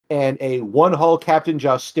at, and a 1 hull Captain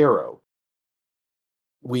Jostero.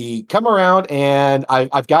 We come around, and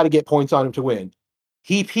I've got to get points on him to win.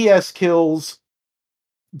 He PS kills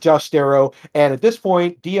Jostero, and at this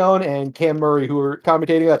point, Dion and Cam Murray, who were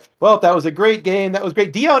commentating, like, well, that was a great game. That was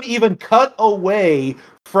great. Dion even cut away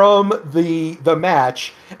from the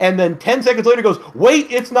match, and then 10 seconds later goes,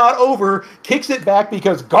 wait, it's not over, kicks it back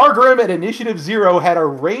because Gargarim at Initiative 0 had a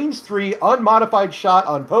range 3 unmodified shot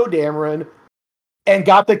on Poe Dameron and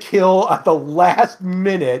got the kill at the last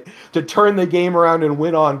minute to turn the game around and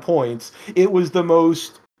win on points. It was the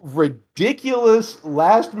most ridiculous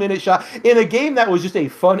last minute shot in a game that was just a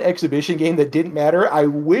fun exhibition game that didn't matter. I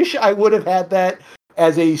wish I would have had that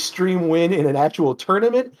as a stream win in an actual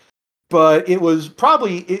tournament, but it was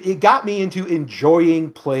probably it got me into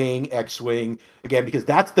enjoying playing X-Wing again, because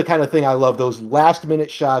that's the kind of thing I love, those last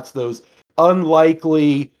minute shots, those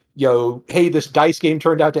unlikely, hey, this dice game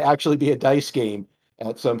turned out to actually be a dice game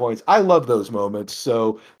at some points. I love those moments.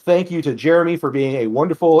 So thank you to Jeremy for being a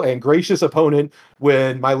wonderful and gracious opponent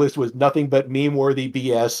when my list was nothing but meme-worthy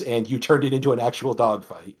BS and you turned it into an actual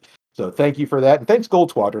dogfight. So thank you for that. And thanks Gold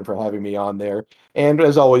Squadron for having me on there. And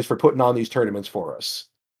as always, for putting on these tournaments for us.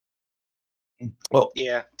 Well,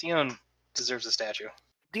 Yeah, Dion deserves a statue.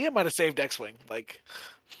 Dia might have saved X-Wing. Like,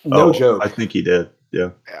 no joke. I think he did. Yeah.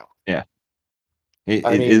 It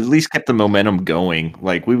I mean- at least kept the momentum going.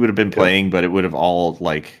 Like, we would have been playing, but it would have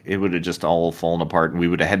just all fallen apart, and we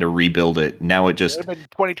would have had to rebuild it. Now it it just would have been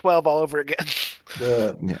 2012 all over again.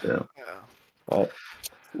 Yeah. Yeah.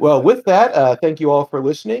 Well, with that, thank you all for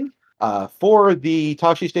listening. For the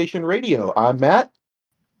Tashi Station Radio, I'm Matt.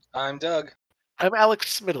 I'm Doug. I'm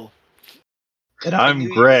Alex Smiddle. And I'm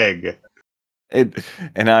Greg.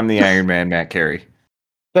 and I'm the Iron Man, Matt Carey.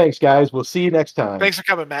 Thanks, guys. We'll see you next time. Thanks for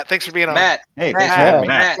coming, Matt. Thanks for being on. Matt. Hey, Matt. thanks for having me.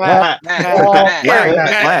 Matt. Matt. Matt. Carey, Matt,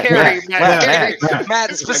 Matt, Carey, Matt, Carey. Matt.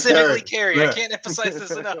 Matt, specifically Carey. Carey. I can't emphasize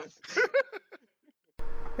this enough.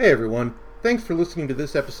 Hey, everyone. Thanks for listening to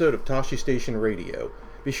this episode of Tashi Station Radio.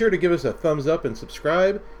 Be sure to give us a thumbs up and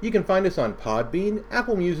subscribe. You can find us on Podbean,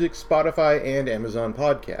 Apple Music, Spotify, and Amazon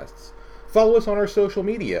Podcasts. Follow us on our social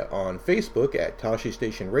media on Facebook at Tashi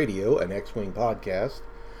Station Radio, an X-Wing podcast,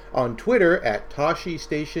 on Twitter at Tashi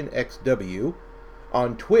Station XW,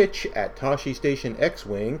 on Twitch at Tashi Station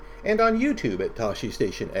X-Wing, and on YouTube at Tashi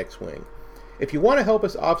Station X-Wing. If you want to help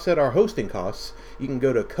us offset our hosting costs, you can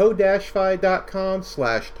go to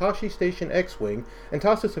ko-fi.com/Tashi Station X-Wing and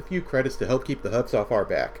toss us a few credits to help keep the Hutts off our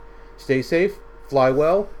back. Stay safe, fly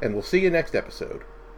well, and we'll see you next episode.